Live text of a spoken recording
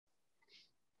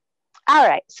All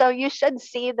right, so you should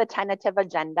see the tentative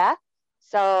agenda.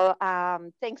 So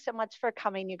thanks so much for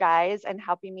coming, you guys, and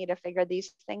helping me to figure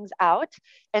these things out.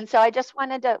 And so I just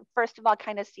wanted to, first of all,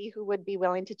 kind of see who would be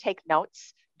willing to take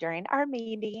notes during our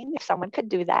meeting, if someone could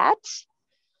do that.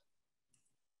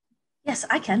 Yes,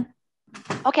 I can.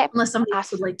 Okay. Unless somebody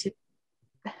else would like to.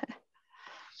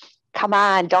 Come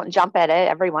on, don't jump at it,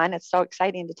 everyone. It's so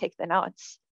exciting to take the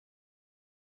notes.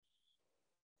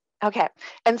 Okay,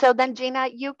 and so then Gina,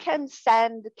 you can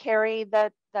send Carrie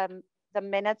the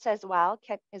minutes as well.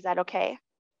 Is that okay?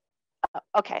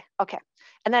 Okay.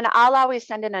 And then I'll always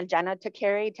send an agenda to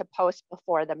Carrie to post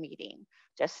before the meeting,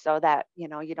 just so that you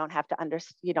don't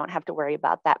have to worry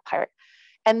about that part.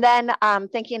 And then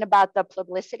thinking about the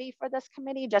publicity for this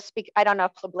committee, I don't know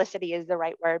if publicity is the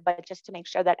right word, but just to make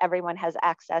sure that everyone has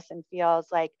access and feels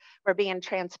like we're being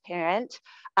transparent.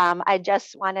 I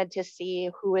just wanted to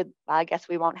see who would, well, I guess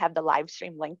we won't have the live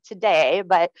stream link today,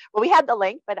 but we had the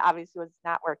link, but obviously it's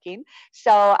not working.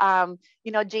 So,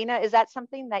 Gina, is that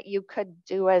something that you could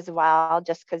do as well,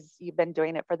 just because you've been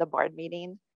doing it for the board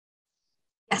meeting?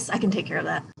 Yes, I can take care of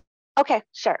that. Okay,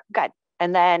 sure, good.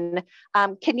 And then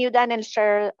can you then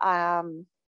ensure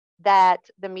that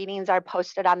the meetings are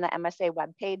posted on the MSA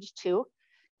webpage too?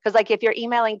 Because like if you're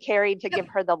emailing Carrie to give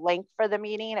her the link for the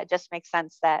meeting, it just makes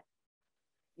sense that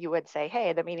you would say,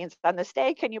 hey, the meeting's on this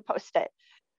day, can you post it?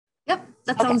 Yep,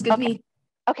 that sounds good to me.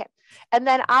 Okay, and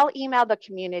then I'll email the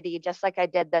community just like I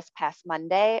did this past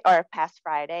Monday or past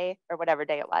Friday or whatever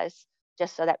day it was,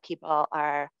 just so that people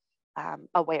are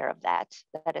aware of that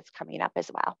it's coming up as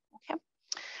well, okay?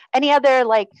 Any other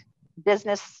like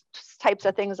business types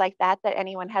of things like that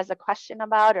anyone has a question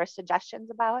about or suggestions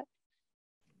about?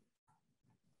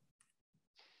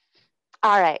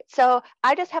 All right, so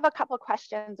I just have a couple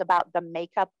questions about the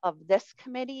makeup of this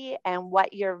committee and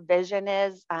what your vision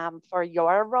is for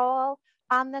your role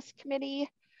on this committee.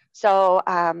 So,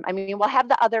 I mean, we'll have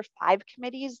the other 5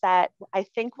 committees that I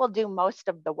think will do most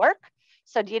of the work.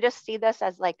 So do you just see this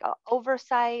as like an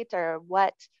oversight or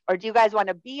what, or do you guys want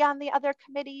to be on the other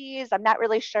committees? I'm not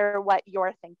really sure what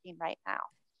you're thinking right now.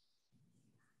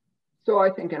 So I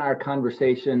think in our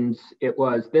conversations,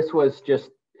 this was just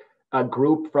a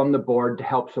group from the board to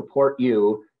help support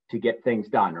you to get things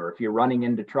done, or if you're running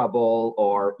into trouble,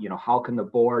 or how can the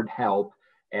board help?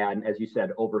 And as you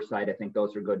said, oversight, I think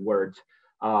those are good words.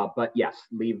 But yes,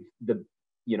 leave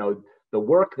the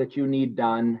work that you need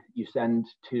done, you send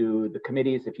to the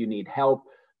committees. If you need help,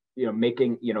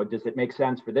 does it make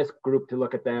sense for this group to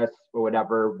look at this or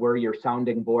whatever? We're your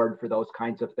sounding board for those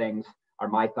kinds of things, are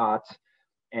my thoughts.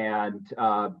 And,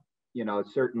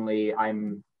 certainly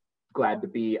I'm glad to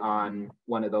be on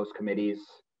one of those committees.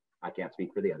 I can't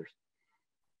speak for the others.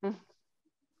 I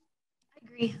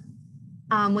agree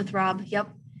with Rob. Yep,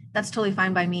 that's totally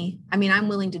fine by me. I mean, I'm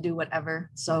willing to do whatever.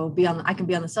 So I can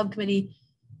be on the subcommittee.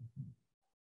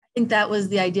 I think that was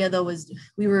the idea, though, was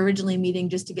we were originally meeting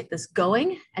just to get this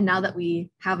going. And now that we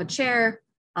have a chair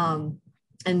and,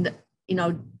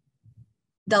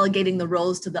 delegating the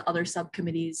roles to the other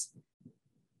subcommittees,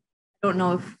 I don't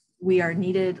know if we are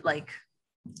needed, like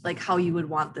how you would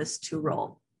want this to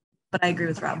roll. But I agree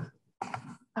with Rob.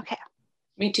 Okay.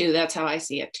 Me too. That's how I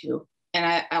see it too.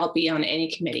 And I'll be on any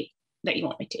committee that you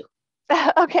want me to.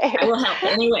 Okay. I will help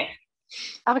anyway.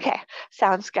 Okay,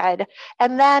 sounds good.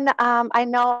 And then I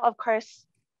know, of course,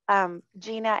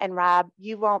 Gina and Rob,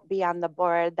 you won't be on the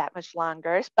board that much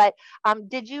longer, but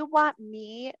did you want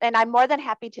me, and I'm more than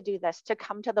happy to do this, to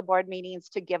come to the board meetings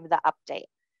to give the update?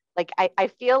 Like, I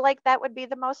feel like that would be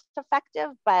the most effective,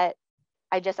 but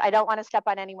I don't want to step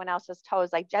on anyone else's toes.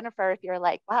 Like Jennifer, if you're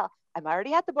like, well, I'm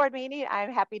already at the board meeting,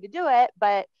 I'm happy to do it,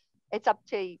 but it's up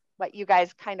to what you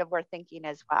guys kind of were thinking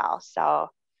as well. So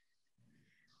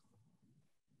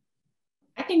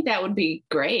I think that would be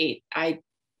great.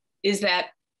 Is that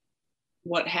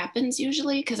what happens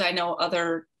usually? Because I know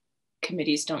other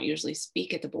committees don't usually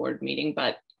speak at the board meeting,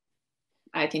 but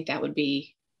I think that would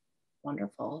be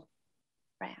wonderful.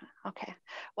 Right. Okay.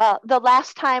 Well, the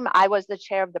last time I was the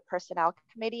chair of the personnel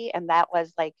committee, and that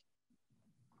was like,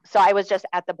 so I was just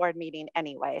at the board meeting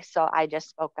anyway, so I just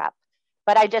spoke up.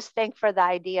 But I just think for the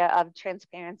idea of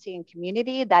transparency and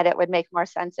community, that it would make more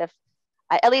sense if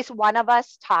at least one of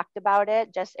us talked about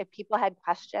it. Just if people had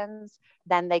questions,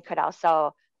 then they could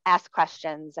also ask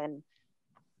questions and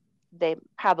they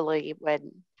probably would,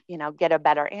 get a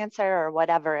better answer or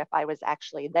whatever if I was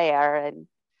actually there.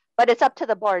 But it's up to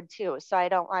the board too. So I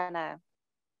don't want to,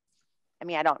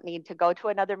 I don't need to go to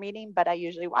another meeting, but I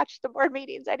usually watch the board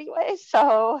meetings anyway.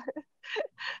 So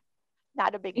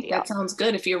not a big deal. That sounds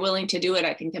good. If you're willing to do it,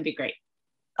 I think that'd be great.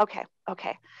 Okay.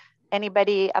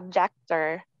 Anybody object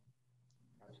or?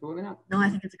 Absolutely not. No, I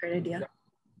think it's a great idea.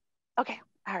 Okay.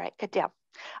 All right. Good deal.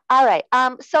 All right.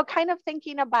 So kind of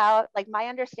thinking about, like, my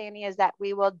understanding is that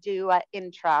we will do an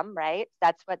interim, right?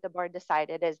 That's what the board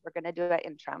decided, is we're going to do an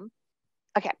interim.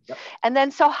 Okay. Yep. And then,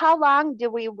 so how long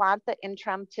do we want the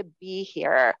interim to be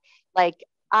here? Like,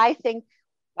 I think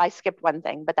I skipped one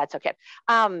thing, but that's okay.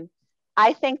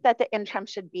 I think that the interim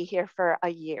should be here for a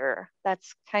year.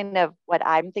 That's kind of what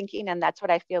I'm thinking. And that's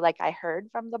what I feel like I heard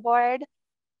from the board.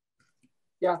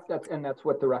 Yeah, that's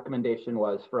what the recommendation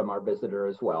was from our visitor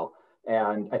as well.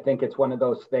 And I think it's one of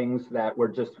those things that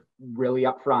we're just really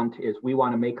upfront, is we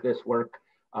want to make this work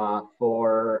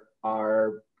for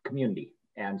our community.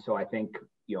 And so I think,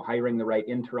 you know, hiring the right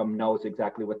interim knows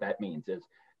exactly what that means. Is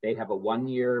they have a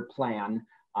 1-year plan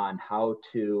on how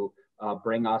to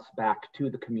bring us back to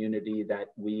the community that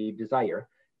we desire.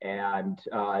 And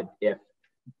if,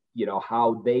 you know,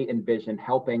 how they envision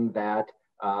helping that,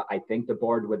 I think the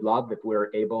board would love if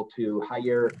we're able to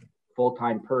hire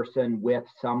full-time person with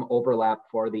some overlap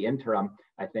for the interim.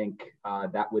 I think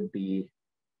that would be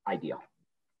ideal.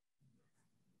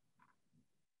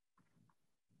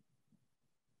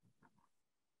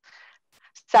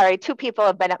 Sorry, 2 people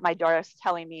have been at my doors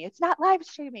telling me it's not live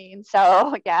streaming.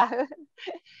 So yeah.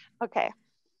 Okay.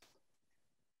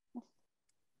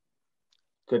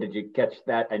 So did you catch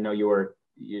that? I know you're.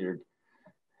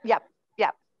 Yep.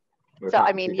 So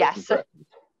I mean, yes.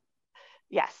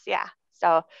 Yes. Yeah.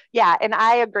 So yeah, and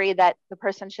I agree that the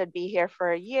person should be here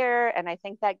for a year. And I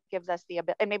think that gives us the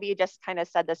ability, and maybe you just kind of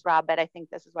said this, Rob, but I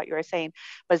think this is what you were saying,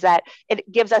 was that it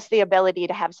gives us the ability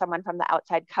to have someone from the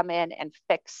outside come in and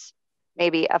fix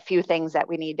maybe a few things that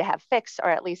we need to have fixed, or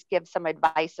at least give some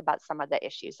advice about some of the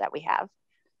issues that we have.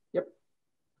 Yep.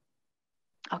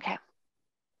 Okay.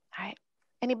 All right.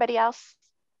 Anybody else?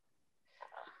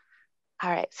 All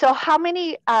right. So how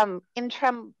many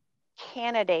interim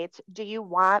candidates do you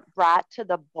want brought to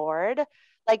the board?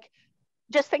 Like,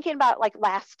 just thinking about, like,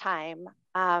 last time,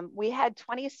 we had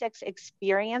 26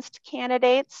 experienced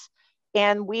candidates,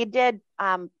 and we did,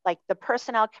 like, the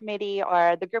personnel committee,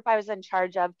 or the group I was in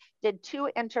charge of, did 2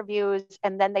 interviews,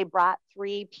 and then they brought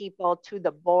 3 people to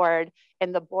the board,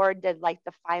 and the board did, like,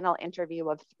 the final interview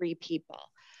of 3 people.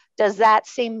 Does that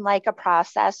seem like a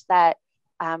process that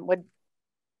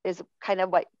is kind of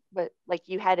what like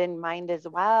you had in mind as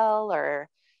well? Or,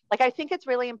 like, I think it's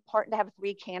really important to have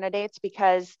 3 candidates,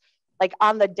 because, like,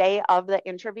 on the day of the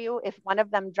interview, if one of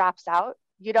them drops out,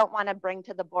 you don't want to bring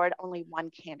to the board only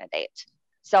 1 candidate.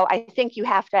 So I think you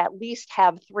have to at least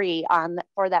have 3 on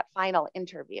for that final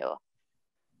interview.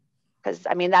 Because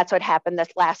I mean, that's what happened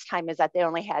this last time, is that they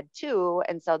only had 2.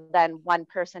 And so then 1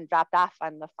 person dropped off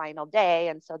on the final day.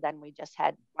 And so then we just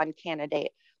had 1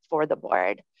 candidate for the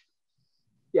board.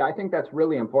 Yeah, I think that's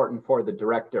really important for the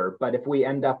director. But if we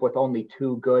end up with only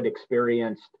 2 good,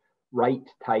 experienced, right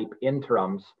type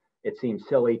interims, it seems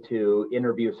silly to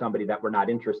interview somebody that we're not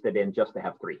interested in just to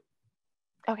have 3.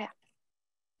 Okay. Does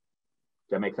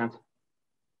that make sense?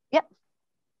 Yep.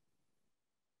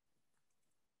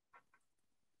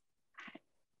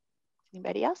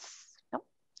 Anybody else? No.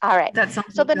 All right. That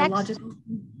sounds so like the next logical.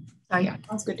 Sorry. Yeah,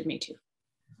 sounds good to me too.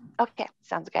 Okay,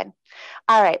 sounds good.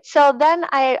 All right, so then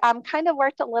I kind of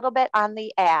worked a little bit on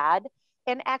the ad,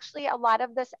 and actually a lot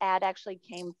of this ad actually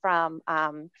came from,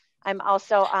 I'm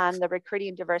also on the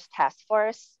Recruiting Diverse Task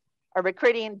Force, or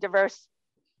Recruiting Diverse,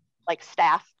 like,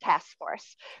 Staff Task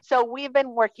Force. So we've been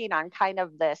working on kind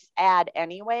of this ad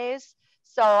anyways.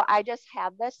 So I just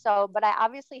have this, but I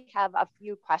obviously have a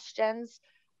few questions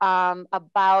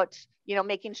about, you know,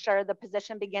 making sure the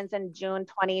position begins in June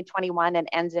 2021 and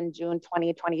ends in June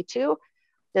 2022.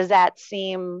 Does that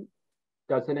seem?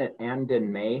 Doesn't it end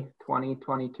in May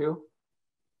 2022?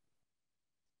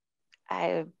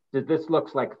 This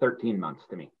looks like 13 months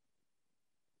to me.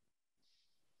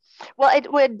 Well,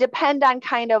 it would depend on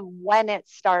kind of when it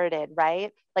started,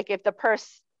 right? Like, if the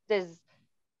person is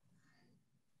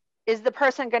the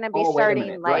person going to be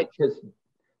starting, like, right?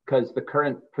 Because the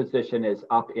current position is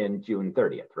up in June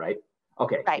 30th, right?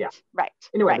 Okay. Right. Yeah. Right.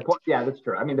 Anyway, right. The point, yeah, that's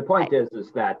true. I mean, the point right.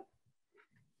 is that,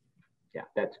 yeah,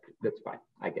 that's fine.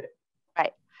 I get it.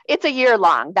 Right. It's a year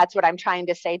long. That's what I'm trying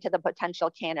to say to the potential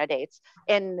candidates.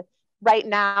 And right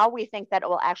now, we think that it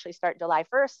will actually start July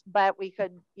 1st, but we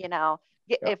could, you know,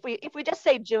 if we just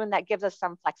say June, that gives us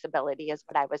some flexibility, is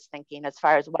what I was thinking, as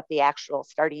far as what the actual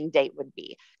starting date would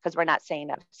be, because we're not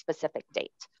saying a specific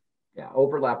date. Yeah,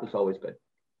 overlap is always good.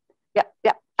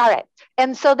 Yep. All right.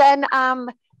 And so then,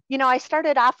 you know, I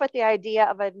started off with the idea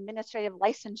of administrative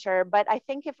licensure, but I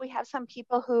think if we have some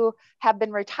people who have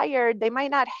been retired, they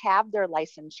might not have their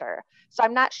licensure. So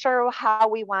I'm not sure how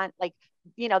we want, like,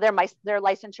 you know, their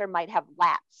licensure might have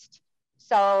lapsed.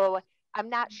 So I'm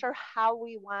not sure how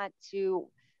we want to,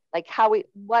 like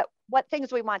what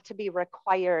things we want to be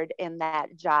required in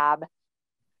that job,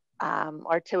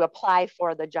 or to apply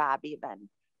for the job even.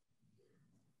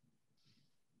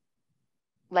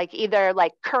 Like either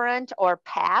like current or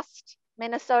past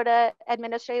Minnesota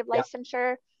administrative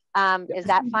licensure. Is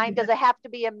that fine? Does it have to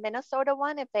be a Minnesota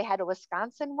one? If they had a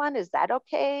Wisconsin one, is that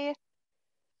okay?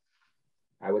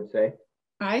 I would say.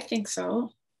 I think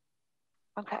so.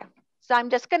 Okay. So I'm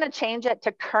just going to change it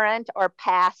to current or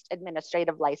past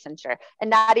administrative licensure and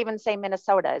not even say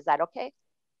Minnesota. Is that okay?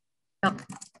 Yep.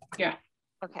 Yeah.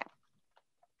 Okay.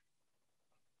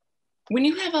 When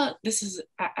you have a, this is,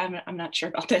 I'm not sure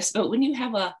about this, but when you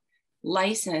have a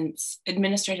license,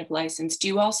 administrative license, do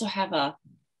you also have a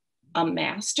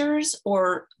master's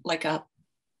or like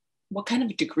what kind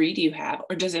of degree do you have,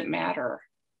 or does it matter?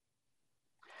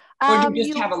 Or do you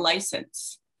just have a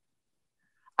license?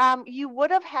 You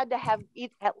would have had to have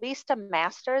at least a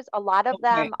master's. A lot of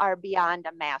them are beyond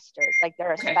a master's, like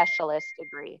they're a specialist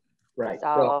degree. Right.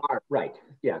 So right.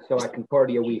 Yeah. So at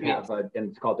Concordia, we have and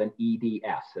it's called an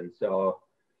EDS. And so,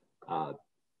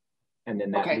 and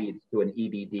then that leads to an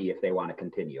EDD if they want to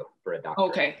continue for a doctorate.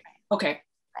 Okay. Okay.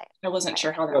 I wasn't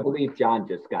sure how that I believe John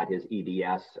just got his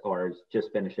EDS or is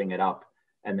just finishing it up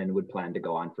and then would plan to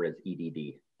go on for his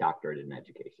EDD, doctorate in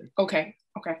education. Okay.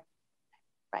 Okay.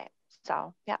 Right.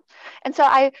 So, yeah. And so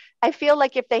I feel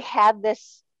like if they had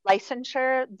this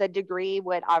licensure, the degree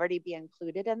would already be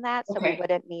included in that. So we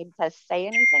wouldn't need to say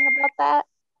anything about that.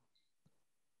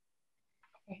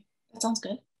 Okay. That sounds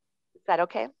good. Is that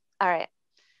okay? All right.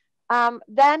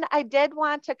 Then I did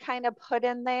want to kind of put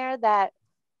in there that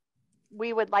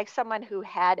we would like someone who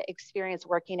had experience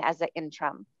working as an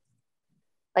interim.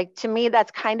 Like, to me,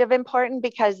 that's kind of important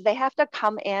because they have to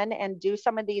come in and do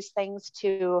some of these things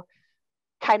to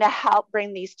kind of help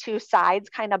bring these two sides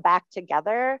kind of back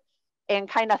together and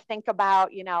kind of think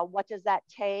about, you know, what does that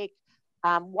take?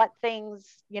 What things,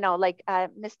 you know, like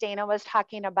Miss Dana was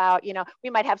talking about, you know, we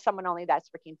might have someone only that's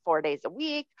working 4 days a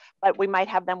week, but we might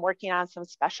have them working on some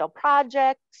special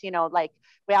projects, you know, like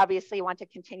we obviously want to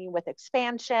continue with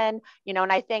expansion, you know,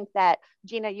 and I think that,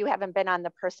 Gina, you haven't been on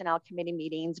the personnel committee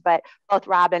meetings, but both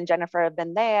Rob and Jennifer have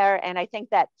been there. And I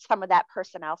think that some of that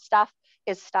personnel stuff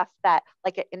is stuff that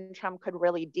like an interim could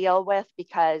really deal with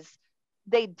because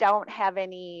they don't have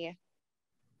any,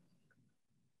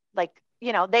 like,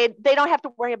 you know, they don't have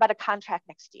to worry about a contract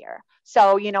next year.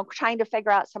 So, you know, trying to figure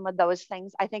out some of those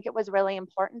things, I think it was really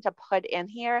important to put in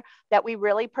here that we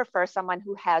really prefer someone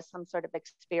who has some sort of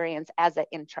experience as an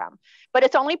interim, but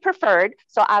it's only preferred.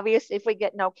 So obviously if we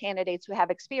get no candidates who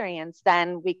have experience,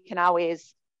 then we can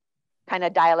always kind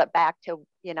of dial it back to,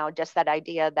 you know, just that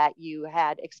idea that you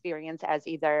had experience as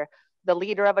either the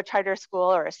leader of a charter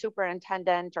school or a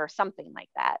superintendent or something like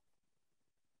that.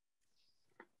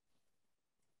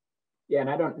 Yeah, and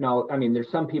I don't know, I mean,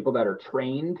 there's some people that are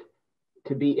trained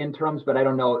to be interims, but I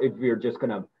don't know if you're just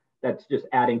gonna, that's just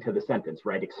adding to the sentence,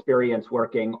 right? Experience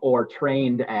working or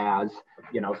trained as,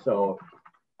 you know, so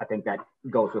I think that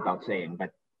goes without saying,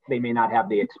 but they may not have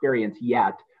the experience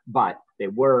yet, but they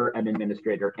were an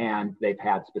administrator and they've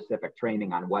had specific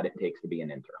training on what it takes to be an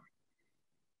interim.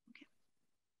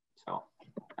 So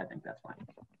I think that's fine.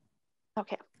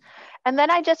 Okay. And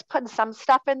then I just put some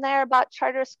stuff in there about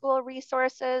charter school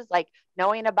resources, like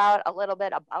knowing about a little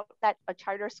bit about a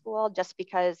charter school, just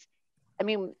because, I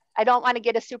mean, I don't want to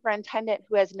get a superintendent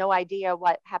who has no idea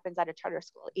what happens at a charter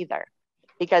school either,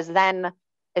 because then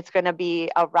it's going to be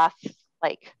a rough,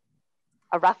 like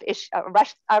a rough issue,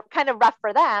 kind of rough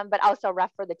for them, but also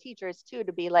rough for the teachers too,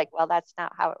 to be like, well, that's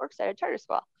not how it works at a charter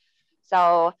school.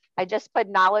 So I just put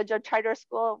knowledge of charter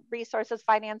school resources,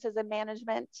 finances, and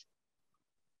management.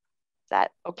 Is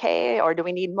that okay? Or do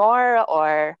we need more?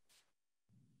 Or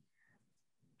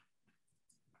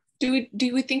do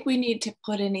we think we need to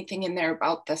put anything in there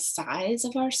about the size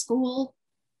of our school?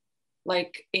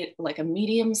 Like a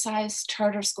medium-sized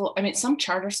charter school? I mean, some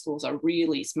charter schools are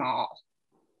really small.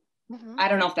 Mm-hmm. I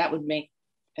don't know if that would make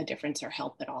a difference or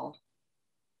help at all.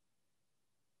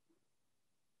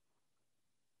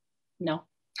 No.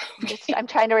 I'm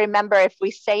trying to remember if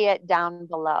we say it down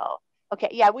below. Okay,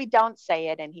 yeah, we don't say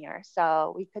it in here,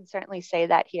 so we could certainly say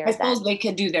that here. I suppose they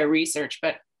could do their research,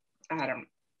 but I don't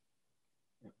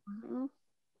know.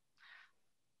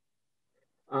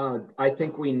 Mm-hmm. I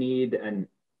think we need an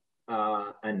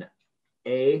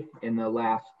A in the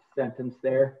last sentence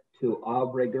there, to all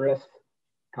rigorous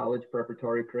college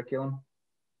preparatory curriculum.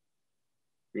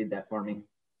 Read that for me,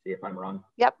 see if I'm wrong.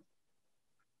 Yep.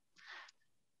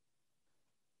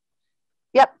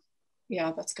 Yep.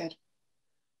 Yeah, that's good.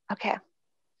 Okay.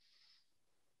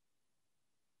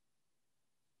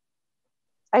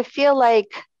 I feel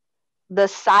like the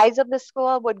size of the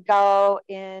school would go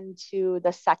into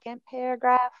the second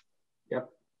paragraph. Yep.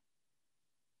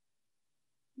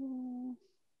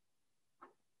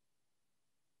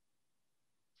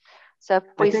 So if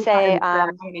we say, I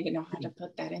don't even know how to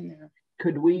put that in there.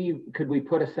 Could we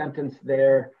put a sentence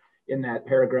there in that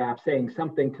paragraph saying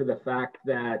something to the fact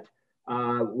that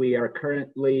we are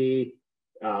currently,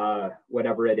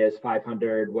 whatever it is,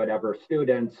 500, whatever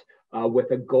students,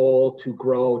 with a goal to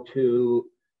grow to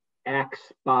X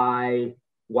by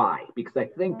Y? Because I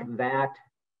think that,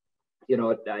 you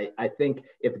know, I think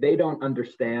if they don't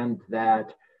understand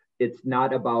that it's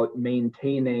not about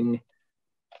maintaining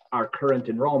our current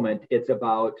enrollment, it's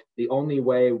about the only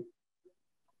way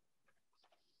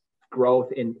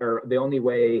growth in, or the only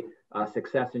way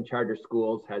success in charter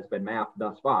schools has been mapped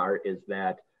thus far is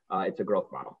that it's a growth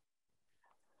model.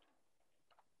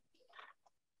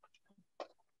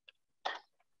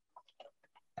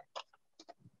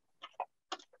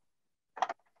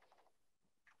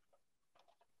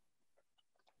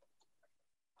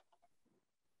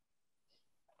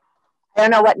 I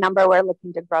don't know what number we're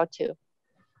looking to grow to.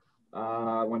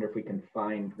 I wonder if we can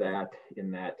find that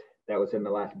in that was in the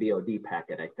last BOD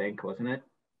packet, I think, wasn't it?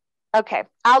 Okay,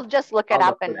 I'll just look it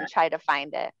up and try to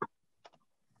find it.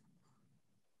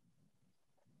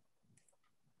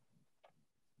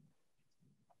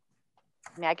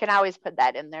 I mean, I can always put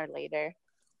that in there later.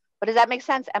 But does that make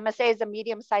sense? MSA is a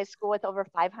medium-sized school with over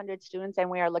 500 students, and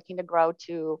we are looking to grow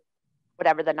to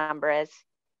whatever the number is.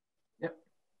 Yep.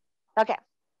 Okay.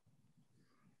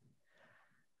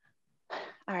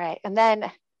 All right, and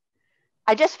then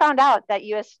I just found out that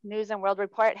US News and World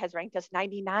Report has ranked us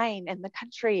 99 in the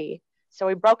country. So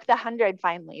we broke the 100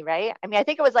 finally, right? I mean, I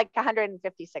think it was like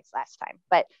 156 last time,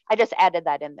 but I just added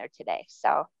that in there today.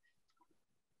 So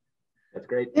that's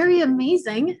great. Very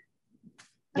amazing.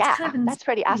 That's that's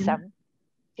pretty awesome.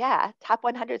 Yeah, top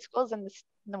 100 schools in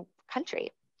the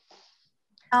country.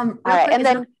 All right, and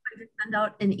then I just send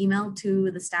out an email to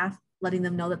the staff letting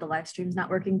them know that the live stream's not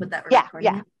working, but that we're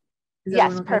recording it.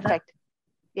 Yes, perfect.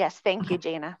 Yes, thank you,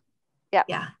 Jana. Yep.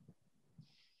 Yeah.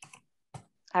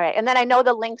 All right, and then I know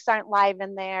the links aren't live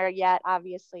in there yet,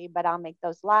 obviously, but I'll make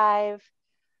those live.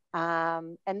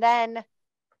 And then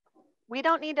we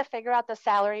don't need to figure out the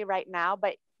salary right now,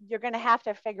 but you're gonna have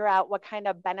to figure out what kind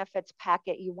of benefits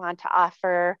packet you want to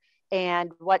offer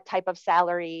and what type of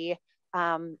salary.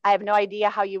 I have no idea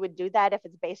how you would do that, if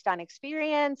it's based on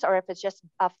experience or if it's just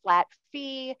a flat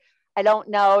fee. I don't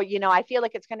know, you know, I feel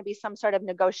like it's going to be some sort of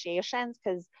negotiations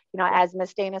because, you know, as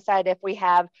Ms. Dana said, if we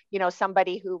have, you know,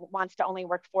 somebody who wants to only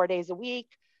work 4 days a week,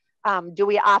 do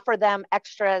we offer them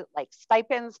extra like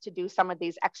stipends to do some of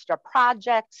these extra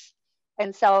projects?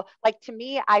 And so like, to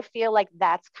me, I feel like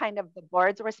that's kind of the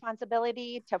board's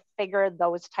responsibility to figure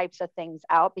those types of things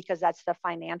out because that's the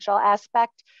financial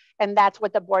aspect. And that's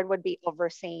what the board would be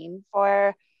overseeing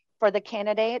for the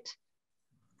candidate.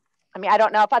 I mean, I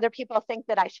don't know if other people think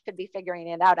that I should be figuring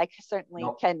it out. I certainly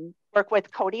can work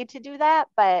with Cody to do that,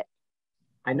 but.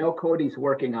 I know Cody's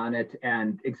working on it,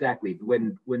 and exactly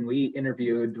when we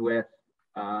interviewed with,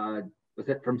 was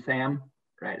it from Sam?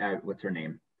 Right, what's her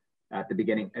name? At the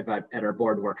beginning, at our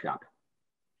board workshop.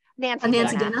 Nancy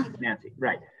Dana. Nancy,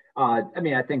 right. I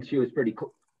mean, I think she was pretty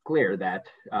clear that,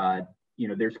 you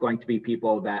know, there's going to be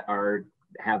people that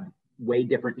have way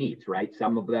different needs, right?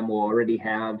 Some of them will already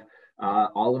have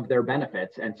all of their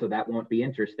benefits, and so that won't be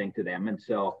interesting to them. And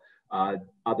so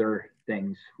other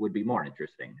things would be more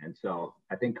interesting. And so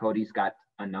I think Cody's got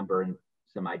a number and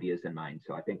some ideas in mind.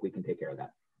 So I think we can take care of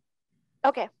that.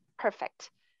 Okay, perfect.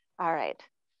 All right.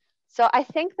 So I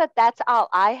think that that's all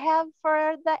I have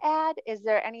for the ad. Is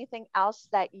there anything else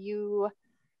that you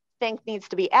think needs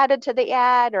to be added to the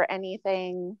ad or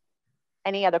anything,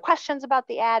 any other questions about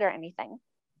the ad or anything?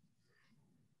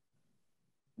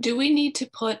 Do we need to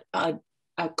put a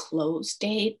close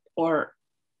date or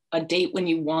a date when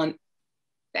you want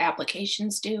the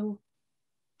applications due?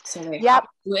 So they have to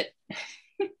do it.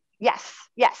 Yes.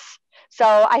 So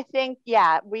I think,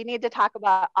 yeah, we need to talk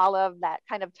about all of that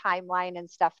kind of timeline and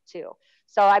stuff too.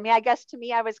 So, I mean, I guess to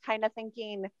me, I was kind of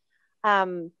thinking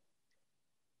kind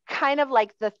of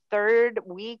like the third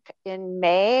week in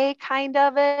May kind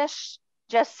of ish,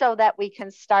 just so that we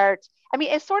can start. I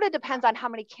mean, it sort of depends on how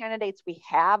many candidates we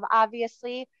have,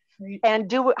 obviously, and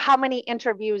how many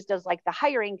interviews does like the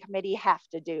hiring committee have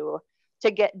to do to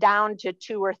get down to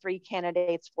 2 or 3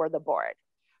 candidates for the board.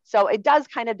 So it does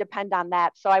kind of depend on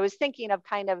that. So I was thinking of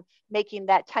kind of making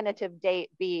that tentative date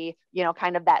be, you know,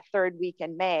 kind of that third week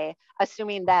in May,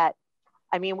 assuming that,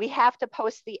 I mean, we have to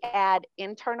post the ad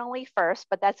internally first,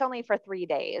 but that's only for 3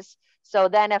 days. So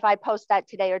then if I post that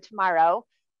today or tomorrow,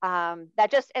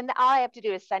 that just, and all I have to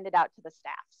do is send it out to the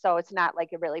staff. So it's not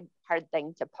like a really hard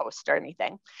thing to post or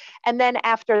anything. And then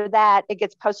after that, it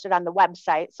gets posted on the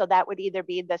website. So that would either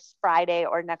be this Friday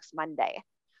or next Monday.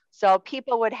 So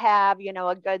people would have, you know,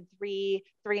 a good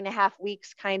 3.5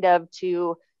 weeks kind of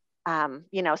to,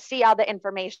 you know, see all the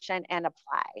information and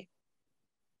apply.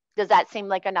 Does that seem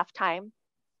like enough time?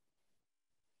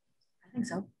 I think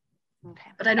so.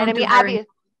 Okay. But I don't and I mean, hiring.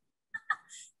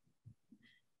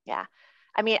 Yeah.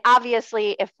 I mean,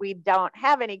 obviously, if we don't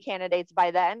have any candidates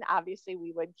by then, obviously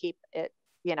we would keep it,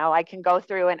 you know, I can go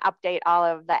through and update all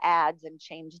of the ads and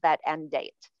change that end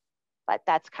date. But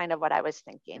that's kind of what I was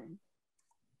thinking.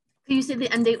 Can you say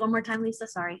the end date one more time, Lisa?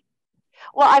 Sorry.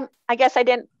 Well, I guess I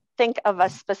didn't think of a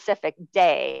specific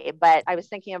day, but I was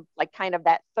thinking of like kind of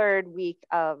that third week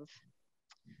of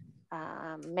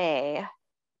May.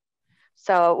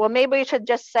 So, well, maybe we should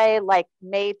just say like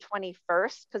May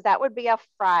 21st, because that would be a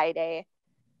Friday.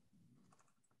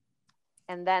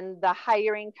 And then the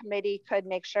hiring committee could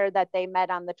make sure that they met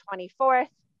on the 24th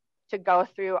to go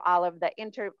through all of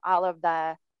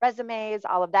the resumes,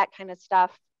 all of that kind of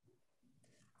stuff,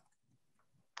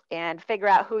 and figure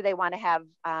out who they want to have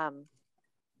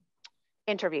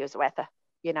interviews with.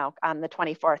 You know, on the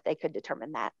 24th, they could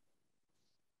determine that.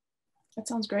 That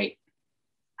sounds great.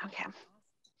 Okay.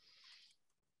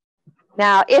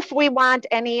 Now, if we want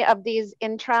any of these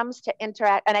interims to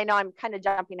interact, and I know I'm kind of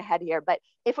jumping ahead here, but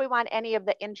if we want any of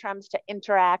the interims to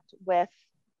interact with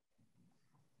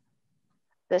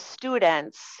the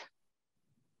students,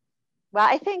 well,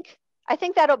 I think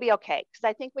that'll be okay, because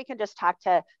I think we can just talk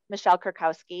to Michelle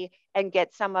Kurkowski and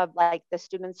get some of like the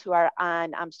students who are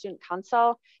on student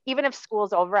council. Even if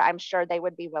school's over, I'm sure they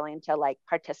would be willing to like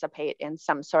participate in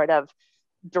some sort of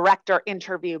director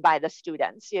interview by the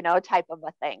students, you know, type of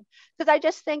a thing. Because I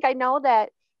just think, I know that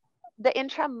the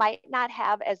interim might not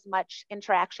have as much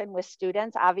interaction with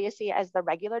students, obviously, as the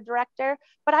regular director,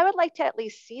 but I would like to at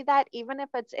least see that, even if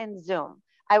it's in Zoom.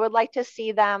 I would like to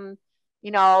see them,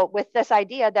 you know, with this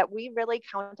idea that we really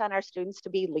count on our students to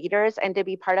be leaders and to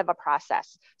be part of a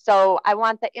process. So I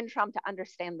want the interim to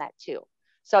understand that too.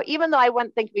 So even though I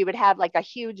wouldn't think we would have like a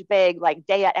huge, big like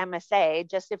day at MSA,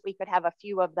 just if we could have a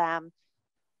few of them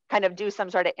kind of do some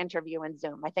sort of interview in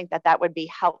Zoom, I think that that would be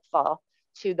helpful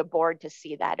to the board to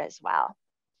see that as well.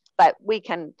 But we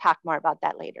can talk more about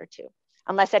that later too,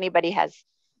 unless anybody has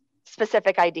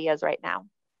specific ideas right now.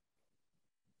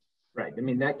 Right. I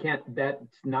mean,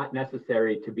 that's not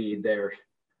necessary to be their,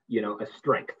 you know, a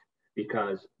strength,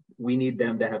 because we need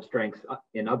them to have strengths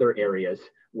in other areas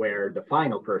where the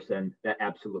final person, that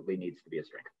absolutely needs to be a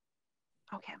strength.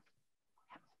 Okay.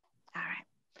 All right.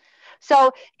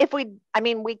 So if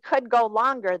we could go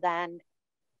longer then,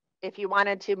 if you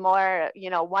wanted to, more, you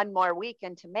know, one more week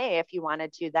into May, if you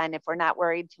wanted to, then if we're not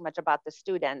worried too much about the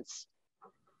students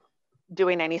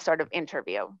doing any sort of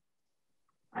interview.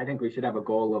 I think we should have a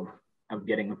goal of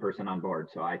getting a person on board.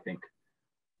 So I think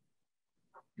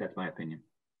that's my opinion.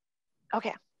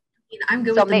 Okay. I'm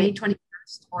good with the May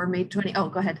 21st or May 20. Oh,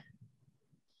 go ahead.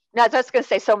 No, I was just going to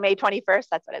say, so May 21st,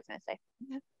 that's what I was going to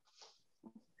say.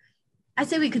 I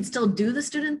say we could still do the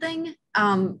student thing.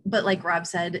 But like Rob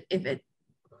said, if it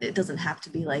doesn't have to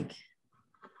be like,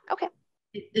 okay.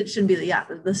 It shouldn't be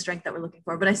the strength that we're looking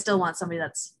for, but I still want somebody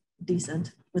that's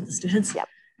decent with the students. Yep.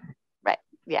 Right.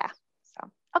 Yeah. So,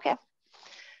 okay.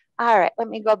 All right. Let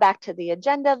me go back to the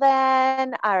agenda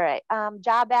then. All right.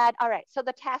 Job ad. All right. So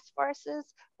the task forces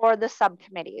or the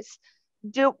subcommittees,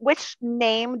 which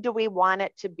name do we want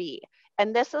it to be?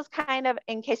 And this is kind of,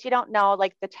 in case you don't know,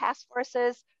 like the task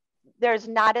forces, there's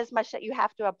not as much that you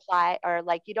have to apply, or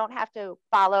like you don't have to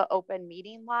follow open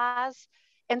meeting laws.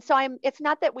 And so it's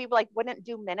not that we like wouldn't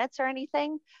do minutes or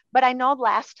anything, but I know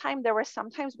last time there were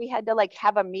sometimes we had to like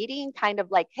have a meeting kind of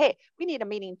like, hey, we need a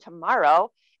meeting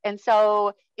tomorrow. And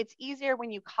so it's easier when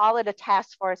you call it a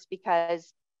task force,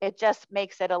 because it just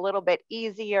makes it a little bit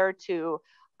easier to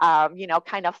you know,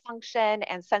 kind of function.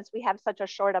 And since we have such a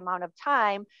short amount of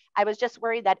time, I was just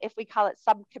worried that if we call it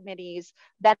subcommittees,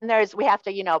 then we have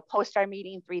to, you know, post our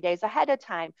meeting 3 days ahead of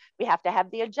time. We have to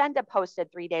have the agenda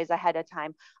posted 3 days ahead of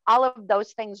time. All of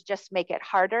those things just make it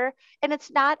harder. And it's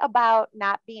not about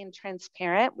not being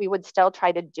transparent. We would still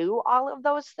try to do all of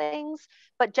those things,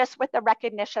 but just with the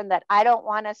recognition that I don't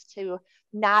want us to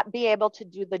not be able to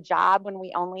do the job when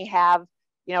we only have,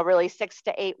 you know, really 6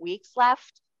 to 8 weeks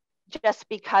left, just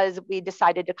because we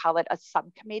decided to call it a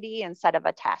subcommittee instead of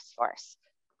a task force.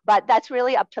 But that's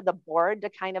really up to the board to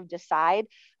kind of decide.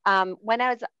 When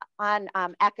I was on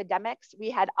academics, we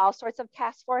had all sorts of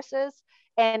task forces,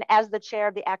 And as the chair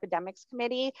of the academics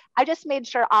committee, I just made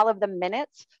sure all of the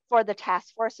minutes for the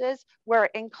task forces were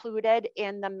included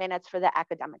in the minutes for the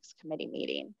academics committee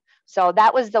meeting. So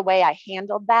that was the way I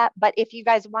handled that. But if you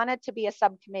guys wanted to be a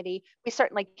subcommittee, we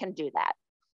certainly can do that.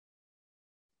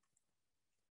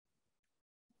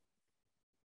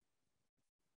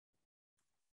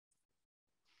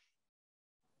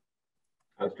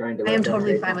 I was trying to I am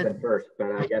totally fine with first,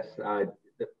 but I guess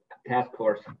the task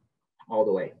force all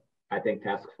the way. I think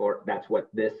task force, that's what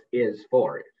this is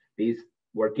for.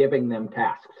 We're giving them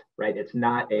tasks, right? It's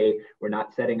not we're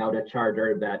not setting out a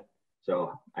charter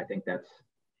so I think that's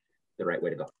the right way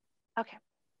to go. Okay.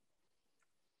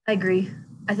 I agree.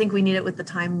 I think we need it with the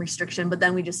time restriction, but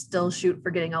then we just still shoot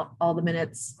for getting out all the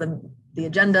minutes, the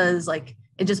agendas, like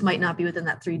it just might not be within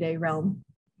that 3-day realm.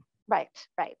 Right.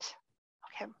 Okay.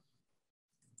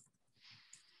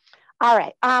 All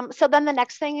right. So then the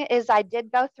next thing is I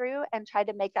did go through and try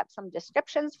to make up some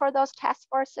descriptions for those task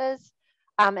forces.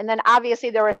 And then obviously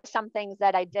there were some things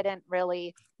that I didn't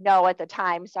really know at the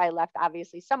time. So I left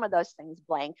obviously some of those things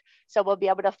blank. So we'll be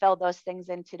able to fill those things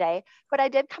in today. But I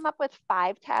did come up with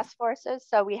 5 task forces.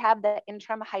 So we have the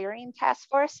interim hiring task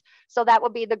force. So that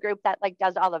will be the group that like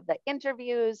does all of the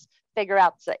interviews, figure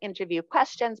out the interview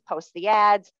questions, post the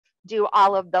ads, do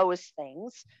all of those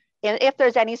things. And if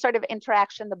there's any sort of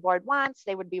interaction the board wants,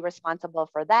 they would be responsible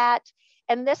for that.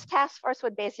 And this task force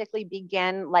would basically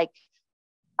begin like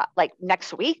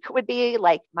next week would be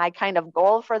like my kind of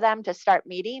goal for them to start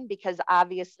meeting, because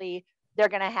obviously they're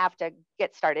going to have to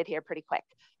get started here pretty quick.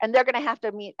 And they're going to have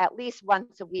to meet at least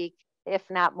once a week, if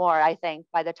not more, I think,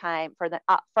 by the time for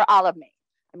all of May.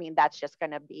 I mean, that's just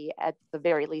going to be at the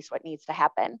very least what needs to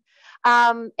happen.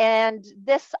 And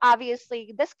this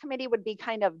committee would be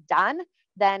kind of done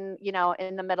then,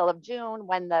 in the middle of June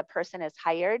when the person is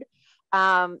hired.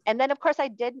 And then of course I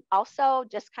did also,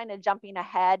 just kind of jumping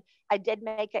ahead, I did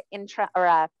make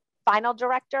a final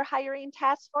director hiring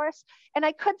task force. And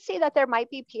I could see that there might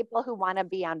be people who want to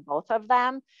be on both of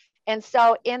them. And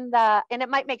so and it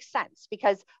might make sense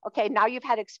because, okay, now you've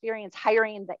had experience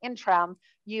hiring the interim,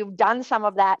 you've done some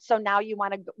of that. So now you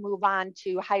want to move on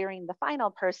to hiring the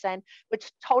final person,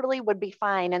 which totally would be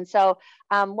fine. And so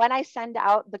when I send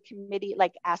out the committee,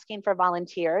 like asking for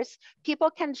volunteers, people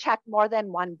can check more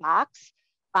than one box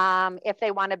if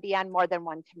they want to be on more than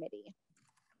one committee.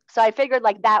 So I figured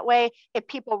like that way, if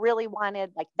people really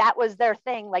wanted, like that was their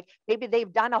thing, like maybe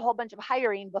they've done a whole bunch of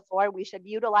hiring before, we should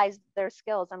utilize their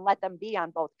skills and let them be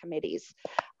on both committees.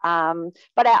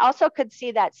 But I also could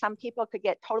see that some people could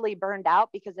get totally burned out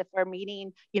because if we're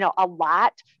meeting, a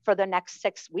lot for the next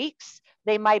 6 weeks,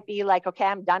 they might be like, okay,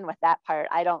 I'm done with that part.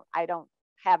 I don't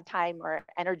have time or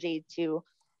energy to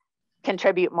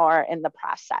contribute more in the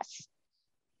process.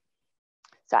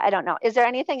 So I don't know. Is there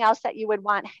anything else that you would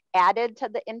want added to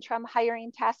the interim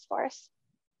hiring task force?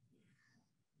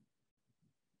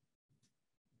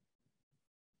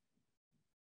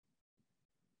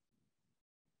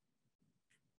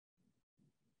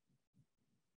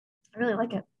 I really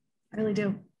like it. I really do.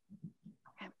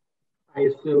 Okay. I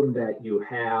assume that you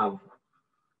have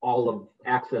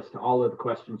access to all of the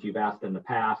questions you've asked in the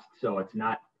past. So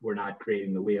we're not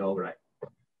creating the wheel, right?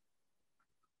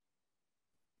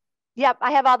 Yep,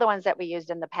 I have all the ones that we used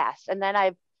in the past. And then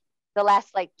the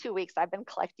last like 2 weeks, I've been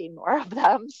collecting more of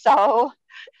them. So,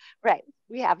 right,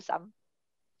 we have some.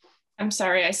 I'm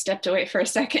sorry, I stepped away for a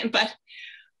second, but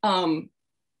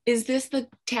is this the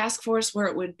task force where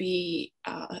it would be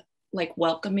like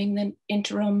welcoming the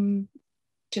interim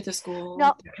to the school,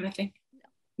 no, that kind of thing?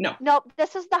 No,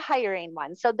 this is the hiring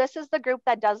one. So this is the group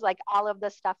that does like all of the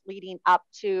stuff leading up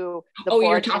to the board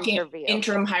you're talking interview.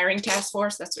 Interim hiring task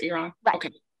force, that's what you're on? Right.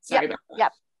 Okay. Sorry about that.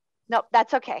 Yep. No,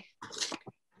 that's okay.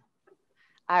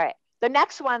 All right. The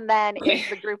next one then is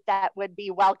the group that would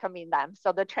be welcoming them.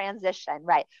 So the transition,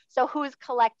 right? So who's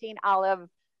collecting all of,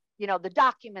 the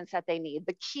documents that they need,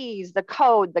 the keys, the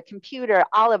code, the computer,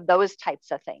 all of those types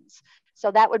of things.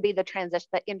 So that would be the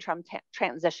interim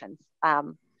transition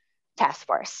task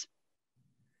force.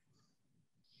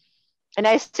 And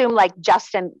I assume like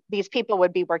Justin, these people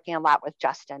would be working a lot with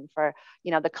Justin for,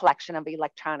 the collection of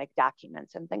electronic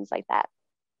documents and things like that.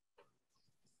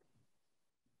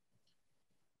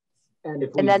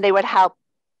 And then they would help.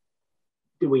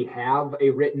 Do we have a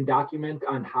written document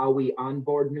on how we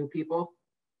onboard new people?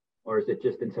 Or is it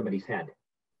just in somebody's head?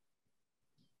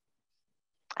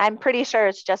 I'm pretty sure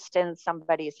it's just in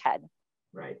somebody's head.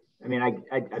 Right. I mean,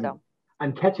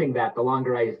 I'm catching that the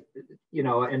longer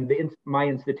my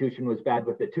institution was bad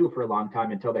with it too for a long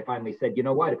time until they finally said, you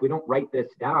know what, if we don't write this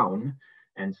down,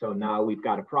 and so now we've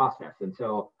got a process. And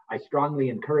so I strongly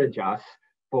encourage us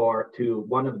to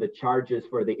one of the charges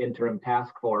for the interim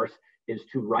task force is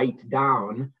to write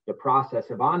down the process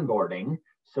of onboarding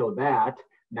so that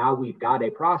now we've got a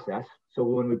process. So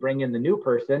when we bring in the new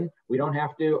person, we don't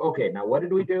have to, okay, now what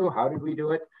did we do? How did we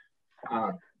do it?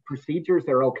 Procedures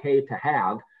are okay to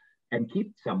have and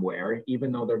keep somewhere,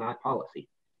 even though they're not policy.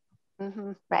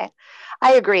 Right.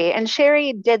 I agree. And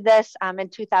Sherry did this in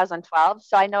 2012.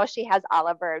 So I know she has all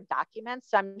of her documents.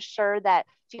 So I'm sure that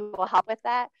she will help with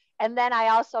that. And then I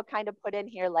also kind of put in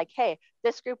here like, hey,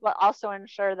 this group will also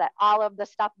ensure that all of the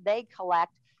stuff they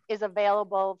collect is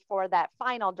available for that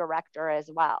final director as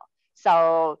well.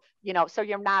 So, you know, so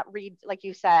you're not like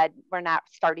you said, we're not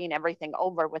starting everything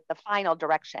over with the final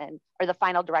direction or the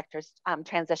final director's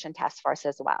transition task force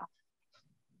as well.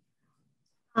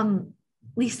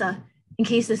 Lisa, in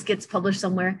case this gets published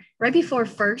somewhere, right before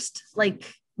first,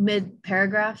 like mid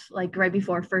paragraph, like right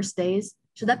before first days,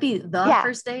 should that be the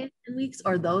first day and weeks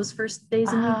or those first days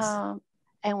and weeks?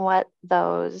 And what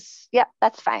those, yep,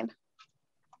 that's fine.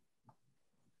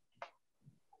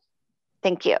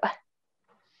 Thank you.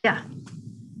 Yeah.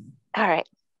 All right.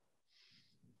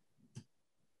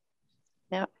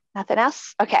 No, nothing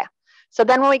else? Okay. So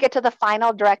then when we get to the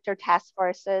final director task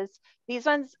forces, these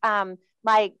ones,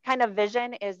 my kind of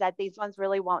vision is that these ones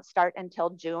really won't start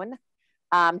until June.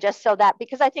 Just so that,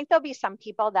 because I think there'll be some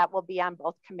people that will be on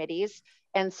both committees.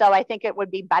 And so I think it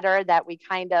would be better that we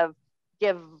kind of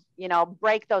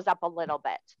break those up a little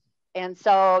bit. And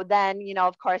so then,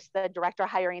 of course, the director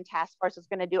hiring task force is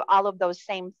going to do all of those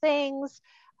same things,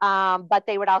 but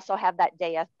they would also have that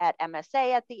day at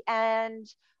MSA at the end.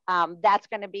 That's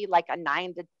going to be like a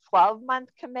 9 to 12 month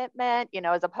commitment,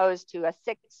 as opposed to a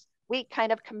 6-week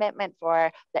kind of commitment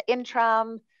for the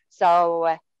interim.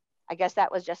 So I guess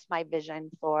that was just my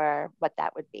vision for what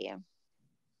that would be.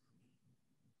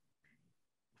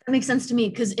 That makes sense to me,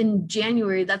 because in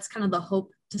January, that's kind of the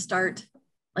hope to start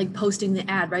like posting the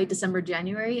ad, right? December,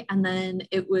 January, and then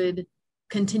it would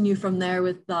continue from there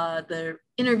with the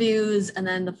interviews and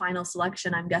then the final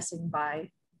selection, I'm guessing by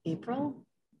April.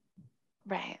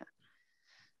 Right.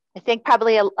 I think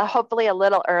probably hopefully a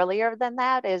little earlier than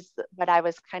that is what I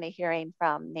was kind of hearing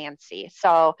from Nancy.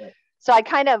 So I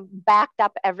kind of backed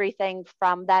up everything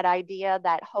from that idea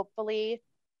that hopefully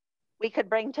we could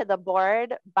bring to the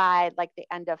board by like the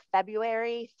end of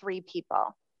February. 3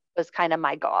 people was kind of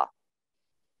my goal.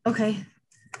 Okay.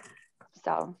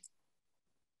 So.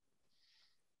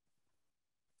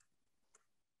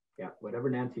 Yeah,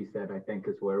 whatever Nancy said, I think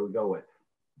is where we go with.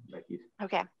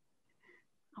 Okay.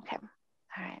 Okay.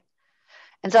 All right.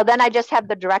 And so then I just have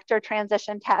the director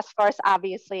transition task force,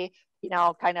 obviously,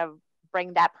 kind of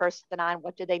bring that person on.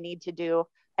 What do they need to do?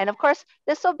 And of course,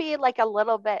 this will be like a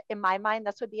little bit, in my mind,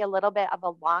 this would be a little bit of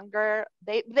a longer,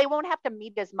 they won't have to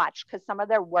meet as much because some of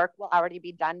their work will already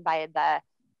be done by the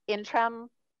interim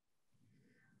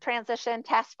transition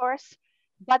task force.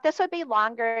 But this would be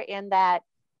longer in that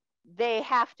they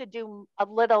have to do a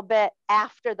little bit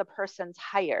after the person's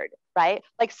hired, right?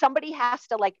 Like somebody has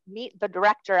to like meet the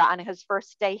director on his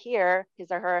first day here,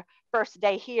 his or her first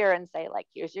day here, and say like,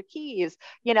 here's your keys,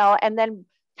 and then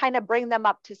kind of bring them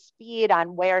up to speed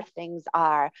on where things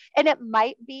are. And it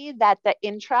might be that the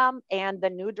interim and the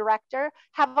new director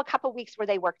have a couple weeks where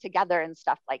they work together and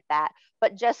stuff like that.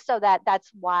 But just so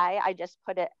that's why I just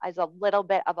put it as a little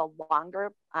bit of a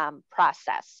longer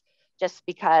process, just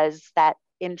because that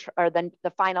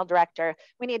the final director,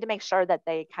 we need to make sure that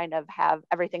they kind of have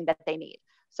everything that they need.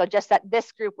 So just that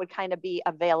this group would kind of be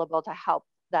available to help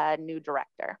the new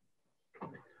director.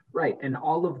 Right, and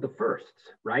all of the firsts,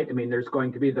 right? I mean, there's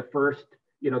going to be the first,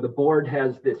 the board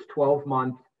has this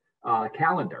 12-month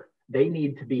calendar. They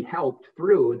need to be helped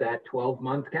through that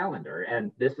 12-month calendar.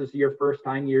 And this is your first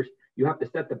time you have to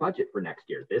set the budget for next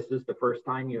year. This is the first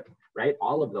time right?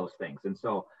 All of those things. And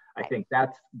so I think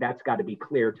that's got to be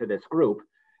clear to this group.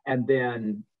 And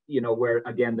then, where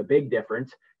again, the big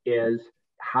difference is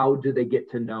how do they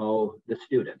get to know the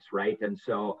students, right? And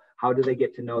so how do they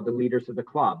get to know the leaders of the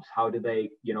clubs? How do they,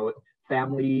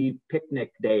 family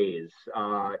picnic days,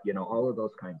 all of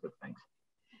those kinds of things.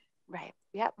 Right,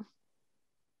 yep.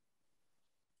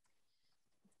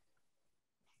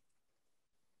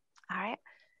 All right.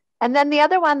 And then the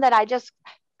other one that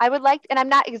I would like, and I'm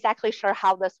not exactly sure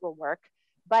how this will work,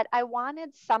 but I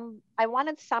wanted some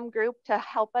group to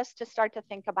help us to start to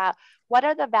think about what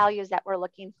are the values that we're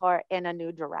looking for in a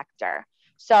new director.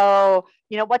 So,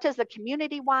 what does the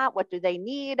community want? What do they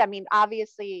need? I mean,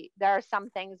 obviously there are some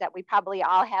things that we probably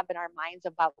all have in our minds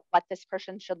about what this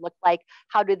person should look like.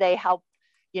 How do they help,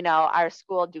 our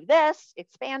school do this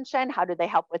expansion? How do they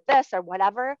help with this or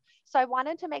whatever? So I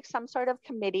wanted to make some sort of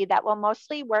committee that will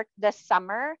mostly work this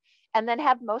summer and then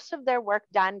have most of their work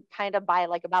done kind of by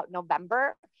like about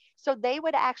November. So they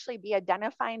would actually be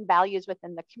identifying values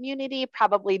within the community,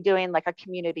 probably doing like a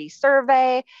community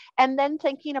survey, and then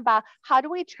thinking about how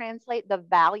do we translate the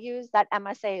values that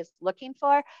MSA is looking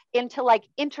for into like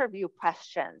interview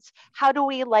questions? How do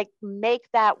we like make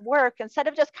that work instead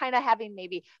of just kind of having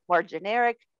maybe more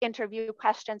generic interview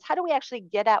questions? How do we actually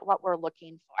get at what we're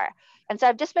looking for? And so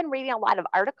I've just been reading a lot of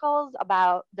articles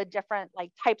about the different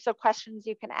like types of questions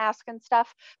you can ask and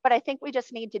stuff, but I think we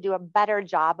just need to do a better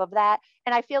job of that.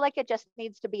 And I feel like it just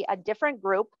needs to be a different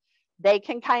group. They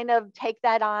can kind of take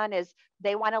that on as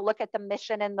they want to look at the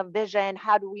mission and the vision.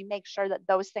 How do we make sure that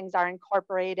those things are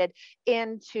incorporated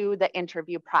into the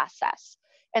interview process?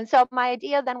 And so my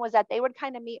idea then was that they would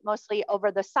kind of meet mostly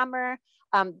over the summer,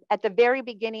 at the very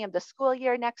beginning of the school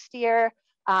year next year.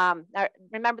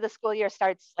 Remember, the school year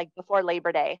starts like before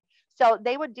Labor Day. So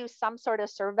they would do some sort of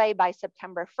survey by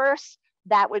September 1st.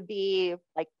 That would be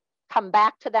like, come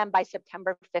back to them by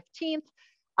September 15th.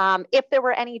 If there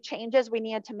were any changes we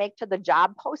needed to make to the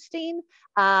job posting,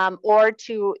 or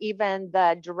to even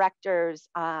the director's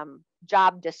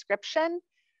job description,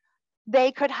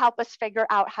 they could help us figure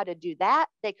out how to do that.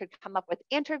 They could come up with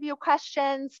interview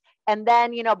questions. And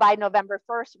then, you know, by November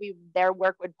 1st, their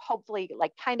work would hopefully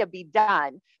like kind of be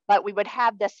done, but we would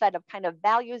have this set of kind of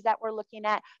values that we're looking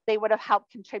at. They would have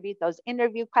helped contribute those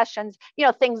interview questions, you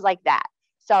know, things like that.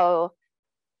 So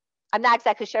I'm not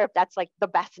exactly sure if that's like the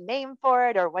best name for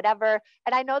it or whatever.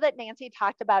 And I know that Nancy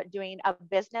talked about doing a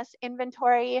business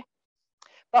inventory,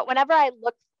 but whenever I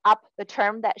looked up the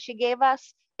term that she gave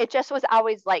us, it just was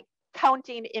always like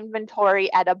counting inventory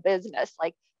at a business,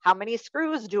 like how many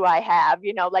screws do I have,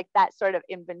 you know, like that sort of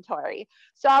inventory.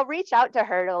 So I'll reach out to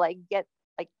her to like get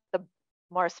like the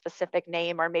more specific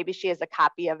name, or maybe she has a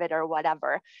copy of it or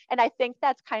whatever. And I think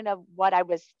that's kind of what I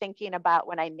was thinking about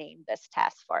when I named this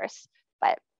task force.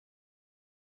 But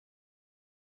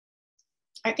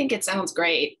I think it sounds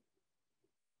great.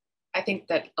 I think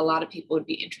that a lot of people would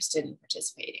be interested in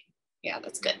participating. Yeah,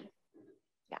 that's good.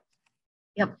 Yeah.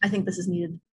 Yep, I think this is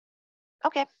needed.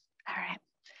 Okay. All right.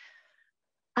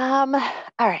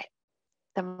 All right.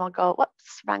 Then we'll go,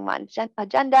 whoops, wrong one,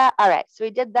 agenda. All right, so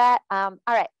we did that. All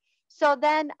right. So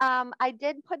then I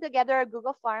did put together a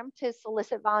Google form to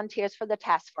solicit volunteers for the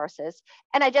task forces.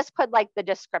 And I just put like the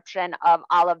description of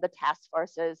all of the task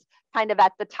forces kind of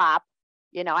at the top.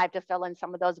 You know, I have to fill in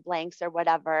some of those blanks or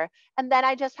whatever. And then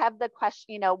I just have the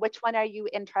question, you know, which one are you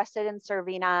interested in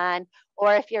serving on?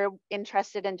 Or if you're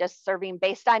interested in just serving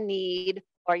based on need,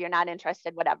 or you're not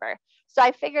interested, whatever. So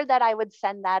I figured that I would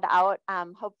send that out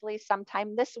hopefully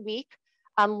sometime this week,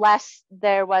 unless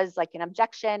there was like an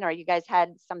objection or you guys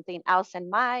had something else in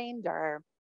mind, or.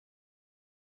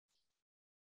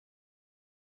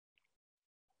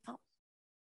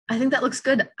 I think that looks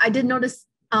good. I did notice,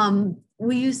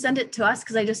 will you send it to us?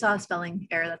 Because I just saw a spelling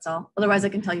error, that's all. Otherwise I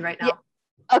can tell you right now.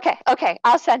 Yeah. Okay,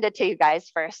 I'll send it to you guys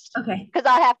first. Okay. Because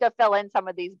I'll have to fill in some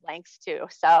of these blanks too.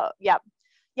 So yep.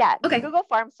 Yeah, okay. Google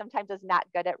Forms sometimes is not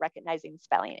good at recognizing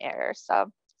spelling errors. So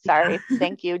sorry. Yeah.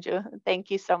 Thank you, Thank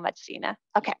you so much, Gina.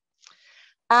 Okay.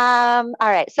 All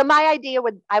right. So my idea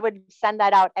I would send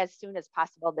that out as soon as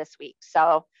possible this week. So,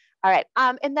 all right.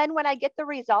 And then when I get the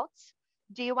results,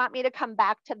 do you want me to come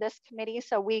back to this committee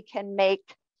so we can make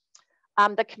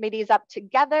the committees up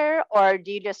together, or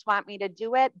do you just want me to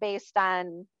do it based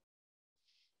on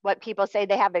what people say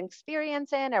they have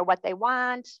experience in or what they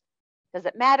want? Does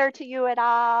it matter to you at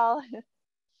all?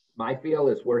 My feel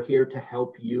is we're here to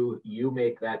help you. You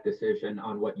make that decision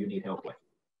on what you need help with.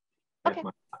 That's okay.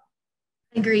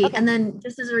 I agree. Okay. And then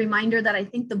just as a reminder that I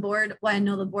think the board, well, I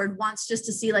know the board wants just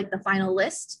to see like the final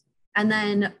list, and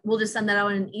then we'll just send that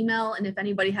out in an email. And if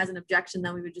anybody has an objection,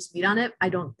 then we would just meet on it. I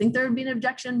don't think there would be an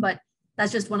objection, but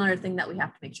that's just one other thing that we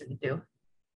have to make sure to do.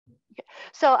 Okay.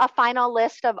 So a final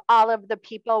list of all of the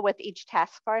people with each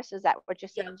task force. Is that what you're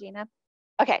saying, yeah. Gina?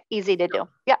 Okay, easy to do.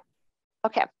 Yep.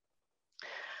 Okay.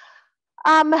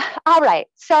 All right.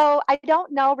 So I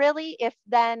don't know really if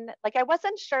then, like, I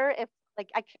wasn't sure if, like,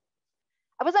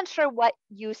 I wasn't sure what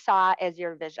you saw as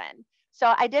your vision.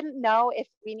 So I didn't know if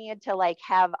we needed to like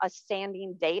have a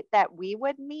standing date that we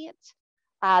would meet,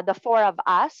 the four of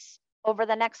us, over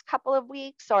the next couple of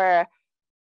weeks, or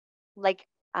like,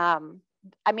 I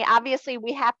mean, obviously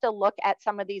we have to look at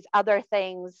some of these other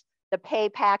things, the pay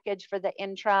package for the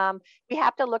interim. We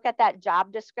have to look at that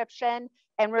job description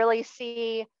and really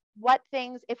see what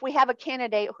things, if we have a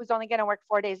candidate who's only going to work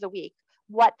 4 days a week,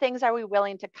 what things are we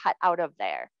willing to cut out of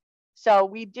there? So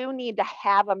we do need to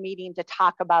have a meeting to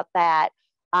talk about that.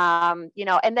 You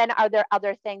know, and then are there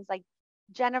other things like,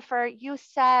 Jennifer, you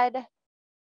said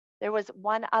There was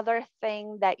one other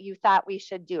thing that you thought we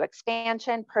should do,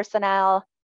 expansion, personnel.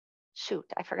 Shoot,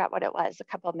 I forgot what it was a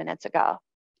couple of minutes ago.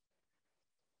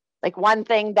 Like one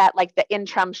thing that like the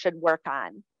interim should work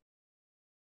on.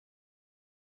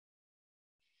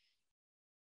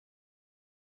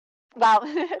 Well,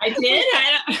 I did.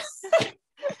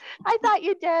 I thought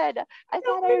you did. I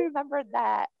thought I remembered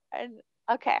that. And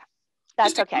okay,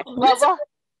 that's okay. Well,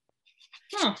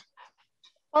 huh.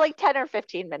 well, like 10 or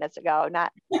 15 minutes ago,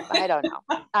 not, I don't know.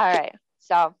 All right.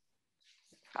 So,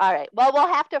 all right. Well, we'll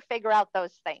have to figure out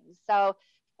those things. So,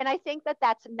 and I think that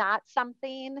that's not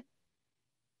something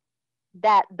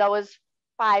that those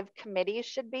 5 committees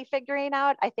should be figuring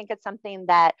out. I think it's something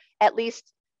that at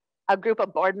least a group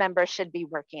of board members should be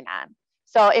working on.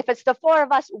 So if it's the 4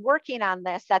 of us working on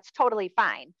this, that's totally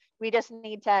fine. We just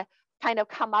need to kind of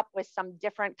come up with some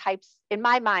different types. In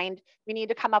my mind, we need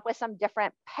to come up with some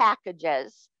different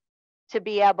packages to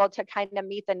be able to kind of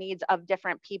meet the needs of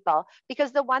different people.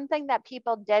 Because the one thing that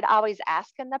people did always ask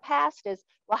in the past is,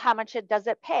 well, how much does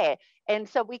it pay? And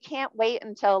so we can't wait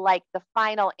until like the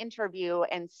final interview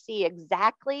and see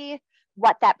exactly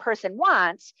what that person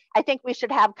wants. I think we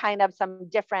should have kind of some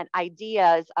different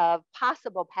ideas of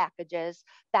possible packages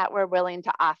that we're willing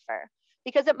to offer.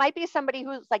 Because it might be somebody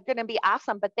who's like going to be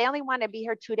awesome, but they only want to be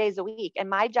here 2 days a week. In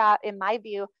my job, in my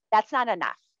view, that's not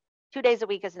enough. 2 days a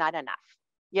week is not enough,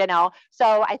 you know? So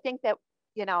I think that,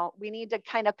 you know, we need to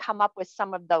kind of come up with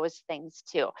some of those things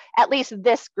too. At least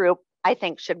this group, I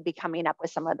think, should be coming up with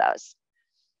some of those.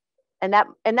 And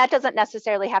that doesn't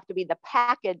necessarily have to be the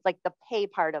package, like the pay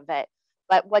part of it,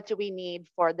 but what do we need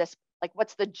for this? Like,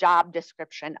 what's the job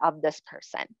description of this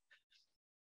person?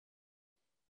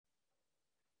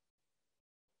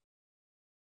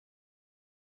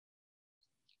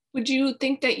 Would you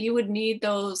think that you would need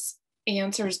those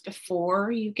answers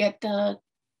before you get the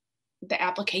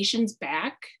applications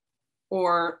back,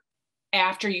 or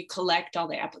after you collect all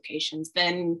the applications,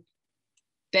 then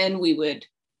we would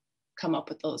come up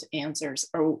with those answers?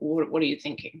 Or what are you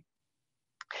thinking?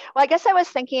 Well, I guess I was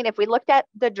thinking if we looked at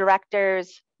the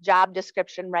director's job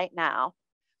description right now,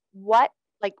 what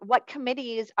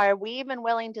committees are we even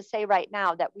willing to say right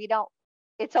now that we don't,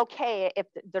 it's okay if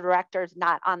the director's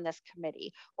not on this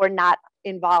committee or not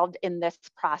involved in this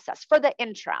process for the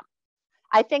interim?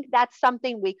 I think that's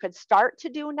something we could start to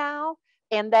do now.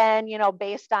 And then, you know,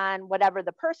 based on whatever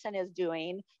the person is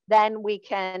doing, then we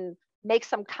can make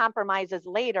some compromises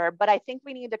later. But I think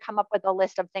we need to come up with a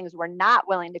list of things we're not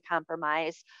willing to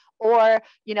compromise. Or,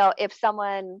 you know, if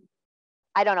someone,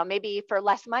 I don't know, maybe for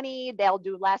less money, they'll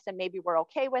do less and maybe we're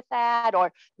okay with that.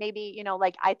 Or maybe, you know,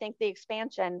 like I think the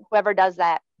expansion, whoever does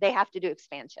that, they have to do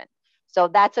expansion. So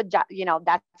that's a job, you know,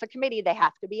 that's a committee they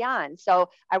have to be on. So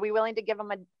are we willing to give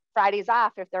them a Fridays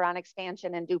off if they're on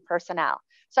expansion and do personnel?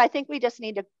 So I think we just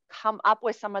need to come up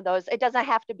with some of those. It doesn't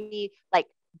have to be like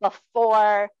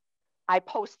before I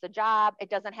post the job. It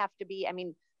doesn't have to be, I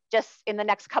mean, just in the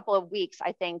next couple of weeks,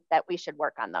 I think that we should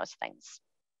work on those things.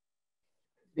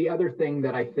 The other thing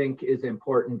that I think is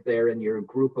important there in your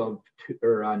group of two,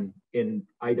 or in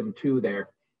item 2 there,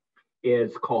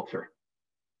 is culture.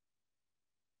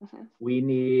 Mm-hmm. We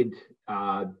need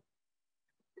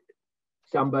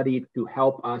somebody to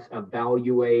help us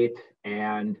evaluate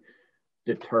and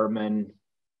determine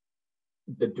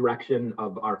the direction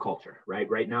of our culture, right?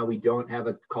 Right now, we don't have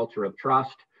a culture of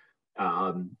trust.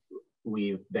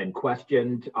 We've been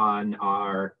questioned on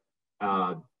our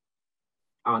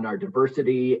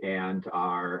diversity and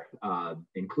our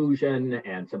inclusion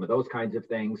and some of those kinds of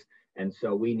things. And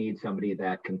so we need somebody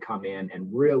that can come in and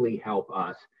really help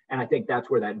us. And I think that's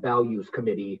where that values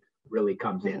committee really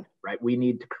comes in, right? We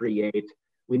need to create,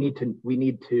 we need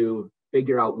to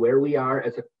figure out where we are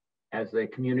as a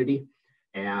community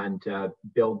and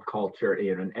build culture,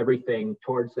 you know, and everything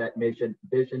towards that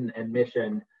vision and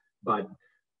mission, but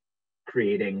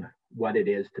creating what it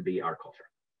is to be our culture.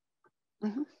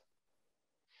 Mm-hmm.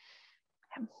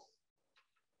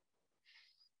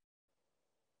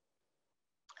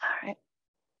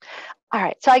 All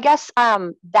right. So I guess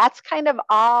that's kind of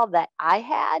all that I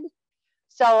had.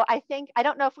 So I think, I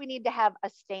don't know if we need to have a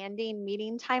standing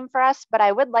meeting time for us, but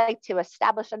I would like to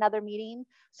establish another meeting.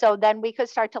 So then we could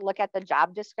start to look at the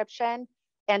job description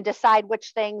and decide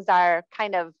which things are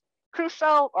kind of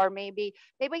crucial, or maybe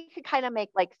we could kind of make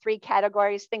like 3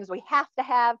 categories: things we have to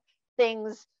have,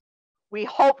 things we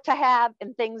hope to have,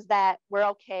 and things that we're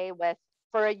okay with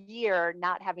for a year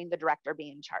not having the director be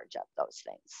in charge of those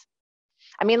things.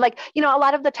 I mean, like, you know, a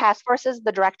lot of the task forces,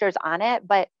 the director's on it,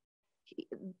 but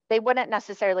they wouldn't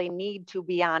necessarily need to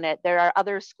be on it. There are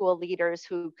other school leaders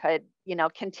who could, you know,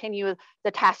 continue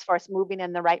the task force moving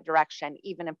in the right direction,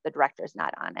 even if the director's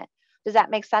not on it. Does that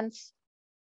make sense?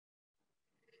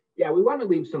 Yeah, we want to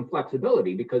leave some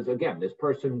flexibility because, again, this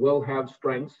person will have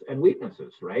strengths and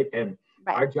weaknesses, right? And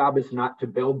our job is not to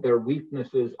build their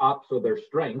weaknesses up so they're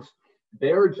strengths.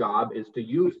 Their job is to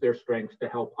use their strengths to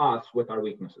help us with our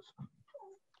weaknesses.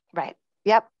 Right.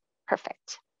 Yep.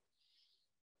 Perfect.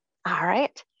 All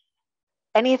right.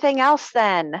 Anything else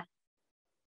then?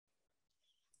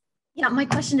 Yeah, my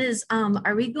question is,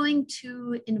 are we going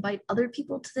to invite other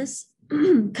people to this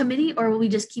committee, or will we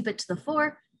just keep it to the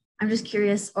 4? I'm just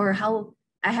curious, or how,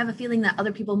 I have a feeling that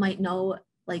other people might know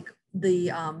like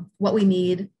the what we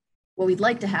need, what we'd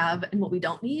like to have, and what we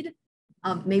don't need,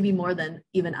 maybe more than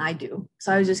even I do.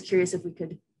 So I was just curious if we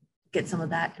could get some of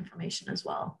that information as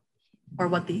well, or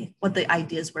what the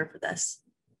ideas were for this.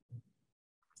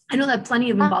 I know that plenty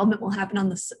of involvement will happen on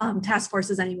the task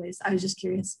forces anyways. I was just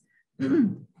curious.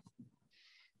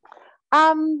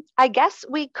 I guess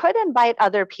we could invite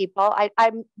other people.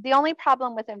 I'm the only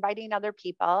problem with inviting other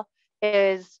people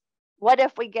is what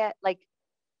if we get like,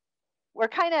 we're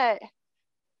kind of,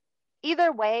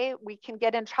 either way, we can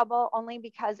get in trouble only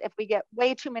because if we get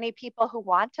way too many people who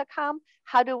want to come,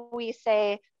 how do we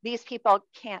say these people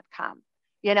can't come?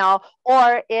 You know,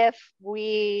 or if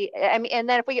we, I mean, and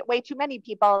then if we get way too many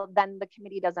people, then the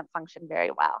committee doesn't function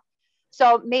very well.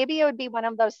 So maybe it would be one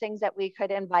of those things that we could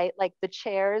invite like the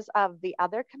chairs of the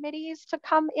other committees to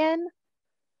come in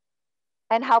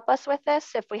and help us with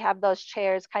this. If we have those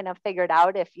chairs kind of figured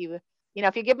out, if you know,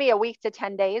 if you give me a week to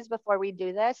 10 days before we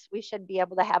do this, we should be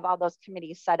able to have all those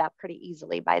committees set up pretty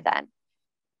easily by then.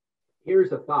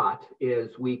 Here's a thought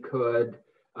is we could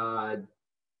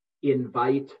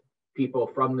invite people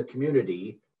from the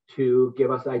community to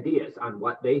give us ideas on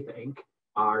what they think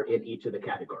are in each of the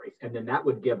categories. And then that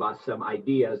would give us some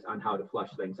ideas on how to flush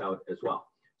things out as well.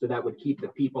 So that would keep the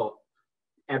people,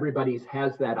 everybody's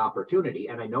has that opportunity.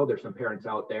 And I know there's some parents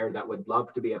out there that would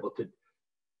love to be able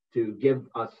to give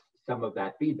us some of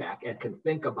that feedback and can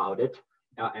think about it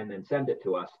and then send it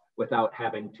to us without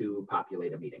having to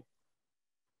populate a meeting.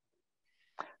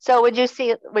 So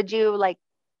would you like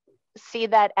see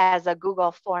that as a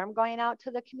Google form going out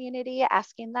to the community,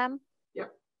 asking them? Yeah.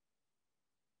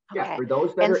 Okay. Yeah, for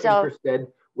those that are interested,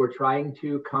 we're trying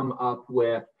to come up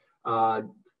with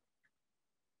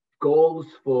goals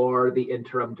for the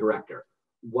interim director.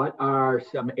 What are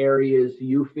some areas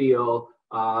you feel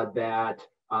that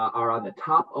are on the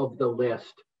top of the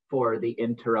list for the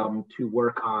interim to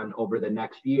work on over the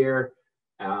next year?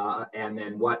 And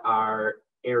then what are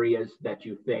areas that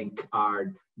you think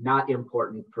are not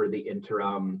important for the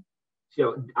interim?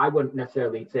 So I wouldn't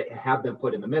necessarily say have them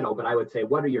put in the middle, but I would say,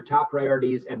 what are your top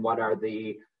priorities and what are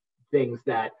the things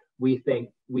that we think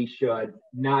we should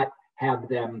not have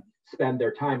them spend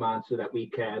their time on so that we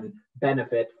can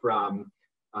benefit from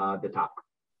the top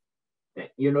thing.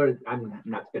 You know, I'm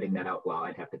not spitting that out well.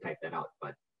 I'd have to type that out, but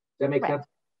does that make sense?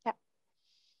 Yeah.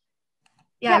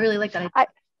 Yeah, I really like that idea.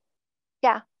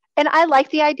 Yeah, and I like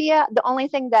the idea. The only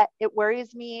thing that it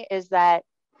worries me is that,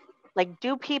 like,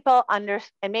 do people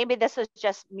understand, and maybe this is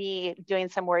just me doing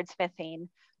some wordsmithing,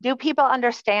 do people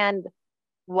understand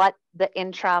what the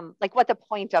interim, like what the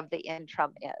point of the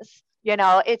interim is? You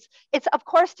know, it's of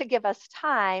course to give us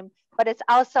time, but it's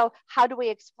also how do we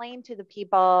explain to the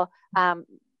people,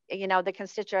 you know, the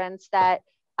constituents that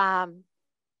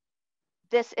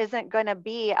this isn't going to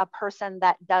be a person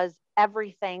that does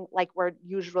everything like we're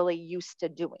usually used to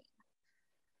doing.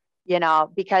 You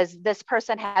know, because this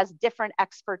person has different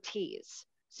expertise.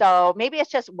 So maybe it's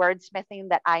just wordsmithing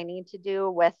that I need to do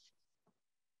with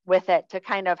it to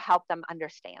kind of help them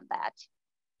understand that.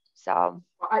 So.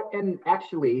 And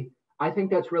actually, I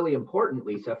think that's really important,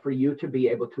 Lisa, for you to be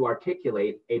able to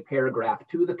articulate a paragraph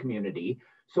to the community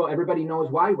so everybody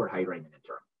knows why we're hiring an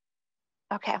interim.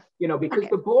 Okay. You know, because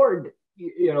the board,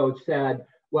 you know, said,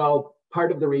 well,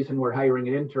 part of the reason we're hiring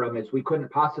an interim is we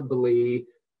couldn't possibly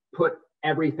put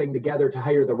everything together to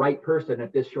hire the right person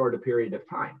at this short a period of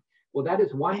time. Well, that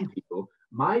is one view.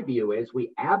 My view is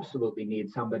we absolutely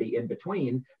need somebody in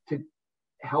between to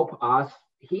help us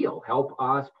heal, help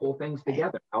us pull things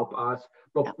together, help us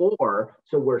before.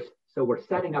 So we're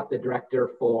setting up the director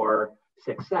for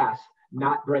success,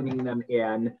 not bringing them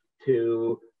in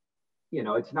to, you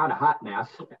know, it's not a hot mess,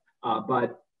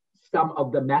 but some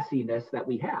of the messiness that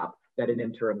we have that an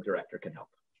interim director can help.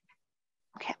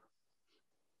 Okay.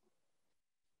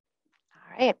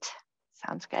 All right,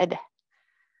 sounds good.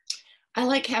 I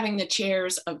like having the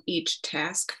chairs of each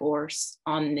task force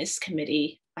on this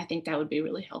committee. I think that would be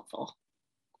really helpful.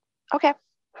 Okay.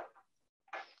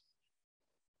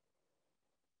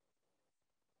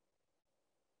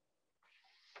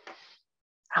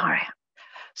 All right.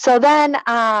 So then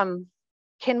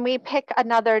can we pick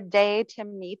another day to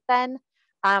meet then?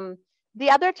 The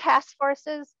other task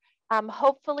forces,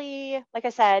 hopefully, like I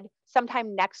said,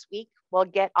 sometime next week, we'll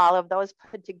get all of those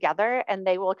put together and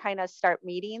they will kind of start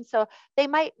meeting. So they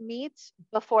might meet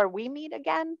before we meet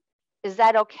again. Is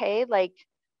that okay? Like,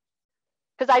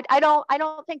 because I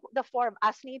don't think the four of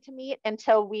us need to meet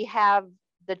until we have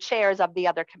the chairs of the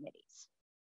other committees.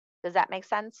 Does that make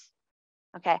sense?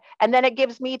 Okay, and then it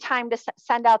gives me time to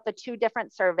send out the 2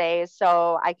 different surveys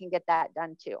so I can get that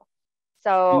done too.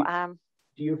 So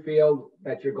do you feel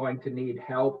that you're going to need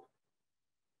help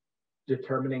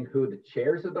determining who the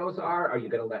chairs of those are? Are you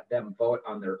going to let them vote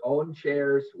on their own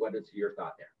chairs? What is your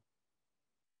thought there?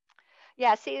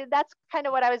 Yeah, see, that's kind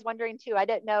of what I was wondering too. I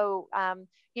didn't know,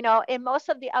 you know, in most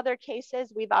of the other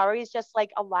cases, we've always just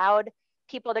like allowed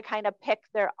people to kind of pick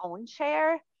their own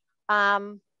chair.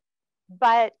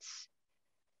 But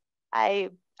I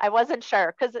wasn't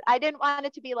sure because I didn't want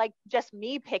it to be like just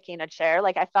me picking a chair.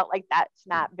 Like I felt like that's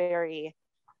not very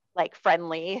like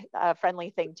friendly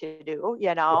thing to do,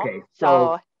 you know? Okay,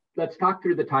 so let's talk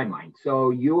through the timeline.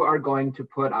 So you are going to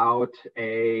put out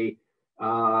an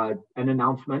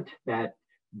announcement that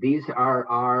these are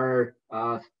our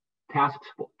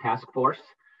task force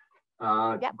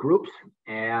Yep. groups,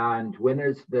 and when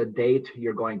is the date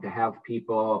you're going to have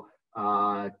people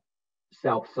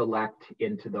self-select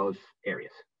into those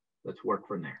areas? Let's work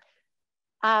from there.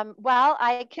 Well,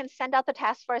 I can send out the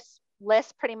task force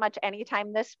list pretty much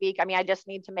anytime this week. I mean, I just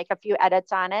need to make a few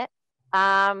edits on it.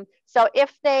 So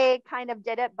if they kind of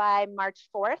did it by March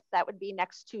 4th, that would be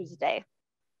next Tuesday.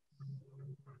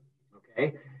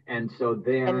 Okay, and so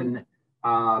then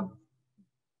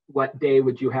what day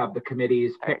would you have the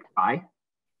committees picked by?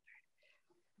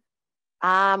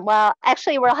 Well,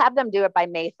 actually, we'll have them do it by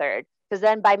May 3rd, because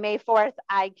then by May 4th,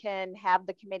 I can have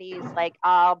the committees like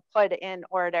all put in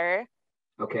order.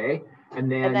 Okay,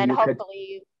 and then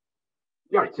hopefully.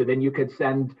 All right, so then you could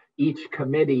send each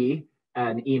committee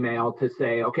an email to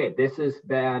say, okay, this has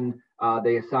been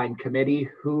the assigned committee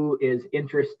who is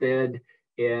interested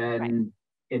in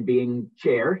being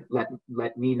chair.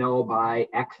 Let me know by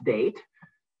X date,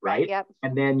 right? Yep.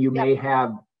 And then you may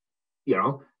have, you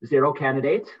know, 0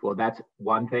 candidates. Well, that's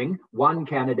one thing. 1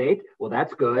 candidate. Well,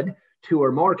 that's good. 2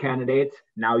 or more candidates.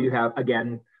 Now you have,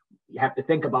 again, you have to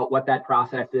think about what that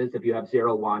process is if you have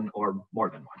 0, 1, or more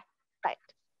than 1.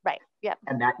 Right. Yep.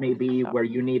 And that may be where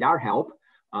you need our help.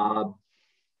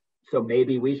 So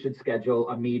maybe we should schedule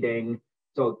a meeting.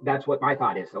 So that's what my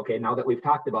thought is. Okay, now that we've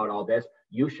talked about all this,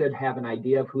 you should have an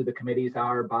idea of who the committees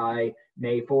are by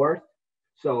May 4th.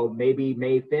 So maybe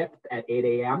May 5th at 8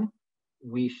 a.m.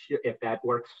 We should, if that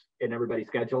works in everybody's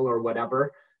schedule or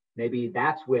whatever, maybe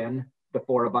that's when the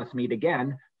 4 of us meet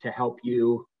again to help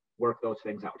you work those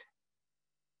things out.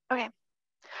 Okay.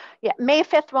 Yeah, May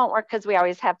 5th won't work because we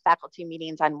always have faculty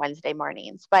meetings on Wednesday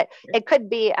mornings, but it could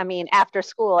be, I mean, after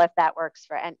school, if that works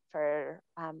for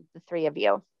the 3 of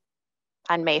you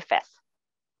on May 5th.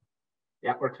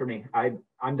 Yeah, it works for me.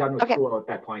 I'm done with school at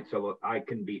that point, so I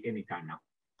can be anytime now.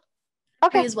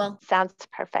 Okay, as well. Sounds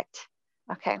perfect.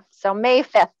 Okay, so May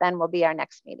 5th then will be our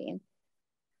next meeting.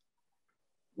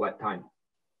 What time?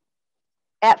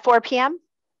 At 4 p.m.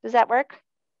 Does that work?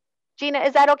 Gina,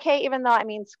 is that okay? Even though, I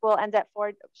mean, school ends at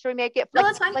 4. Should we make it? No,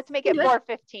 that's fine. Let's make it 4:15.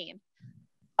 Okay.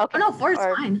 Oh, no, 4 is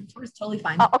fine. 4 is totally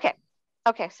fine. Oh, okay.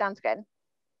 Okay, sounds good.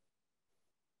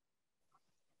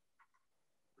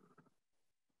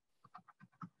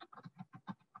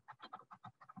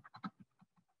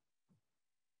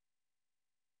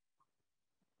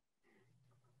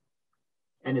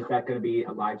 And is that going to be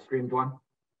a live streamed one?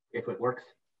 If it works,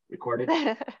 recorded?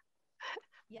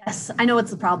 Yes, I know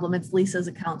it's the problem. It's Lisa's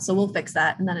account, so we'll fix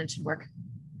that and then it should work.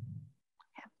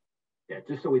 Yeah,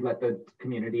 just so we let the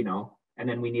community know. And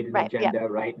then we need an agenda,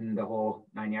 right? And the whole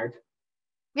 9 yards.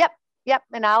 Yep.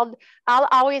 And I'll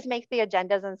always make the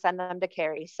agendas and send them to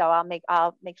Carrie. So I'll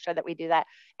make sure that we do that.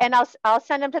 And I'll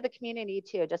send them to the community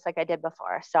too, just like I did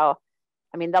before. So,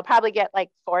 I mean, they'll probably get like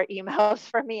 4 emails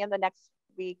from me in the next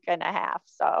week and a half.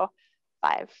 So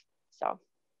 5. So.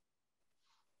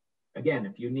 Again,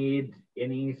 if you need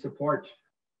any support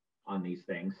on these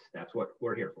things, that's what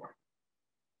we're here for.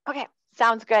 Okay,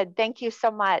 sounds good. Thank you so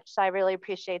much. I really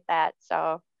appreciate that.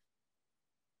 So,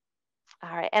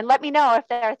 all right. And let me know if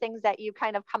there are things that you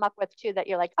kind of come up with too, that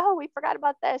you're like, oh, we forgot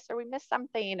about this, or we missed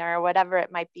something, or whatever it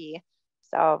might be.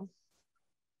 So,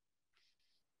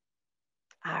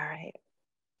 all right.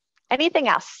 Anything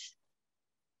else?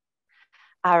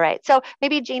 All right, so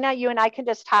maybe Gina, you and I can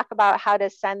just talk about how to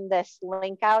send this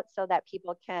link out so that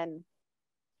people can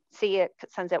see it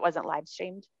since it wasn't live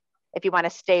streamed. if you want to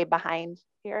stay behind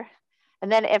here.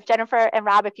 And then if Jennifer and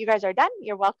Rob, if you guys are done,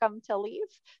 you're welcome to leave.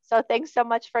 So thanks so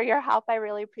much for your help. I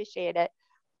really appreciate it.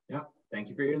 Yeah, thank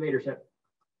you for your leadership.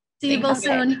 See you both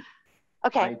soon.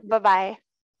 Okay, bye-bye.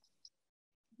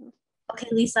 Okay,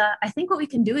 Lisa, I think what we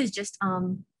can do is just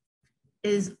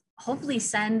is hopefully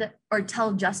send or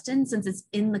tell Justin, since it's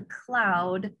in the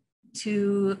cloud,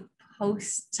 to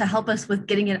post to help us with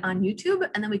getting it on YouTube,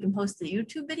 and then we can post the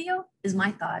YouTube video, is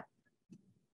my thought.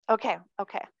 Okay.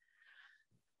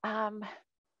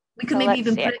 We could maybe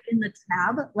even put it in the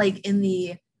tab, like in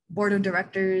the board of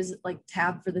directors, like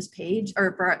tab for this page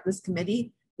or for this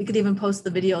committee. We could even post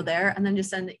the video there and then just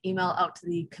send an email out to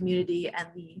the community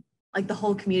and the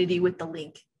whole community with the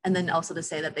link. And then also to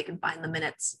say that they can find the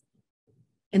minutes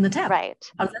in the tab. Right.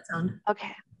 How does that sound?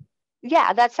 Okay.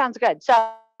 Yeah, that sounds good.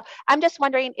 So I'm just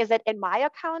wondering, is it in my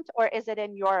account or is it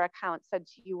in your account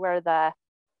since you were the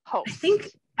host?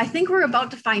 I think we're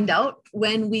about to find out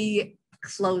when we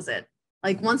close it.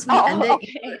 Like once we end it,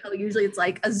 okay. Usually it's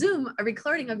like a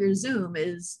recording of your Zoom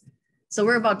is, so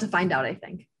we're about to find out, I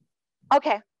think.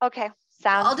 Okay. Sounds good.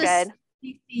 I'll just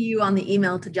see you on the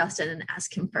email to Justin and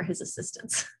ask him for his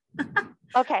assistance.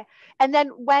 Okay. And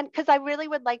then because I really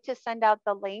would like to send out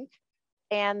the link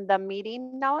and the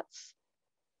meeting notes.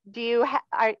 Do you,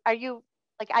 are you,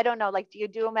 like, I don't know, like, do you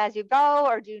do them as you go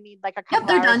or do you need like a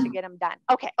couple hours to get them done?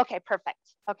 Okay, perfect.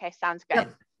 Okay, sounds good.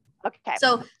 Yep. Okay.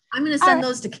 So I'm going to send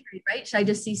those to Carrie, right? Should I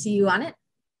just CC you on it?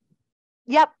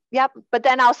 Yep. But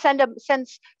then I'll send them,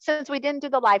 since we didn't do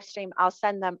the live stream, I'll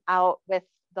send them out with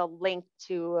the link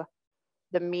to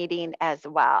the meeting as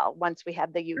well once we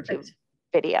have the YouTube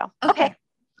video. Okay.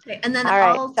 And then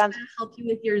I'll help you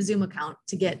with your Zoom account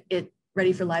to get it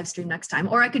ready for live stream next time.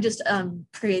 Or I could just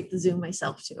create the Zoom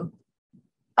myself too.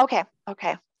 Okay.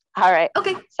 All right.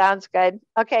 Okay. Sounds good.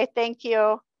 Okay. Thank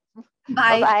you.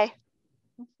 Bye. Bye-bye.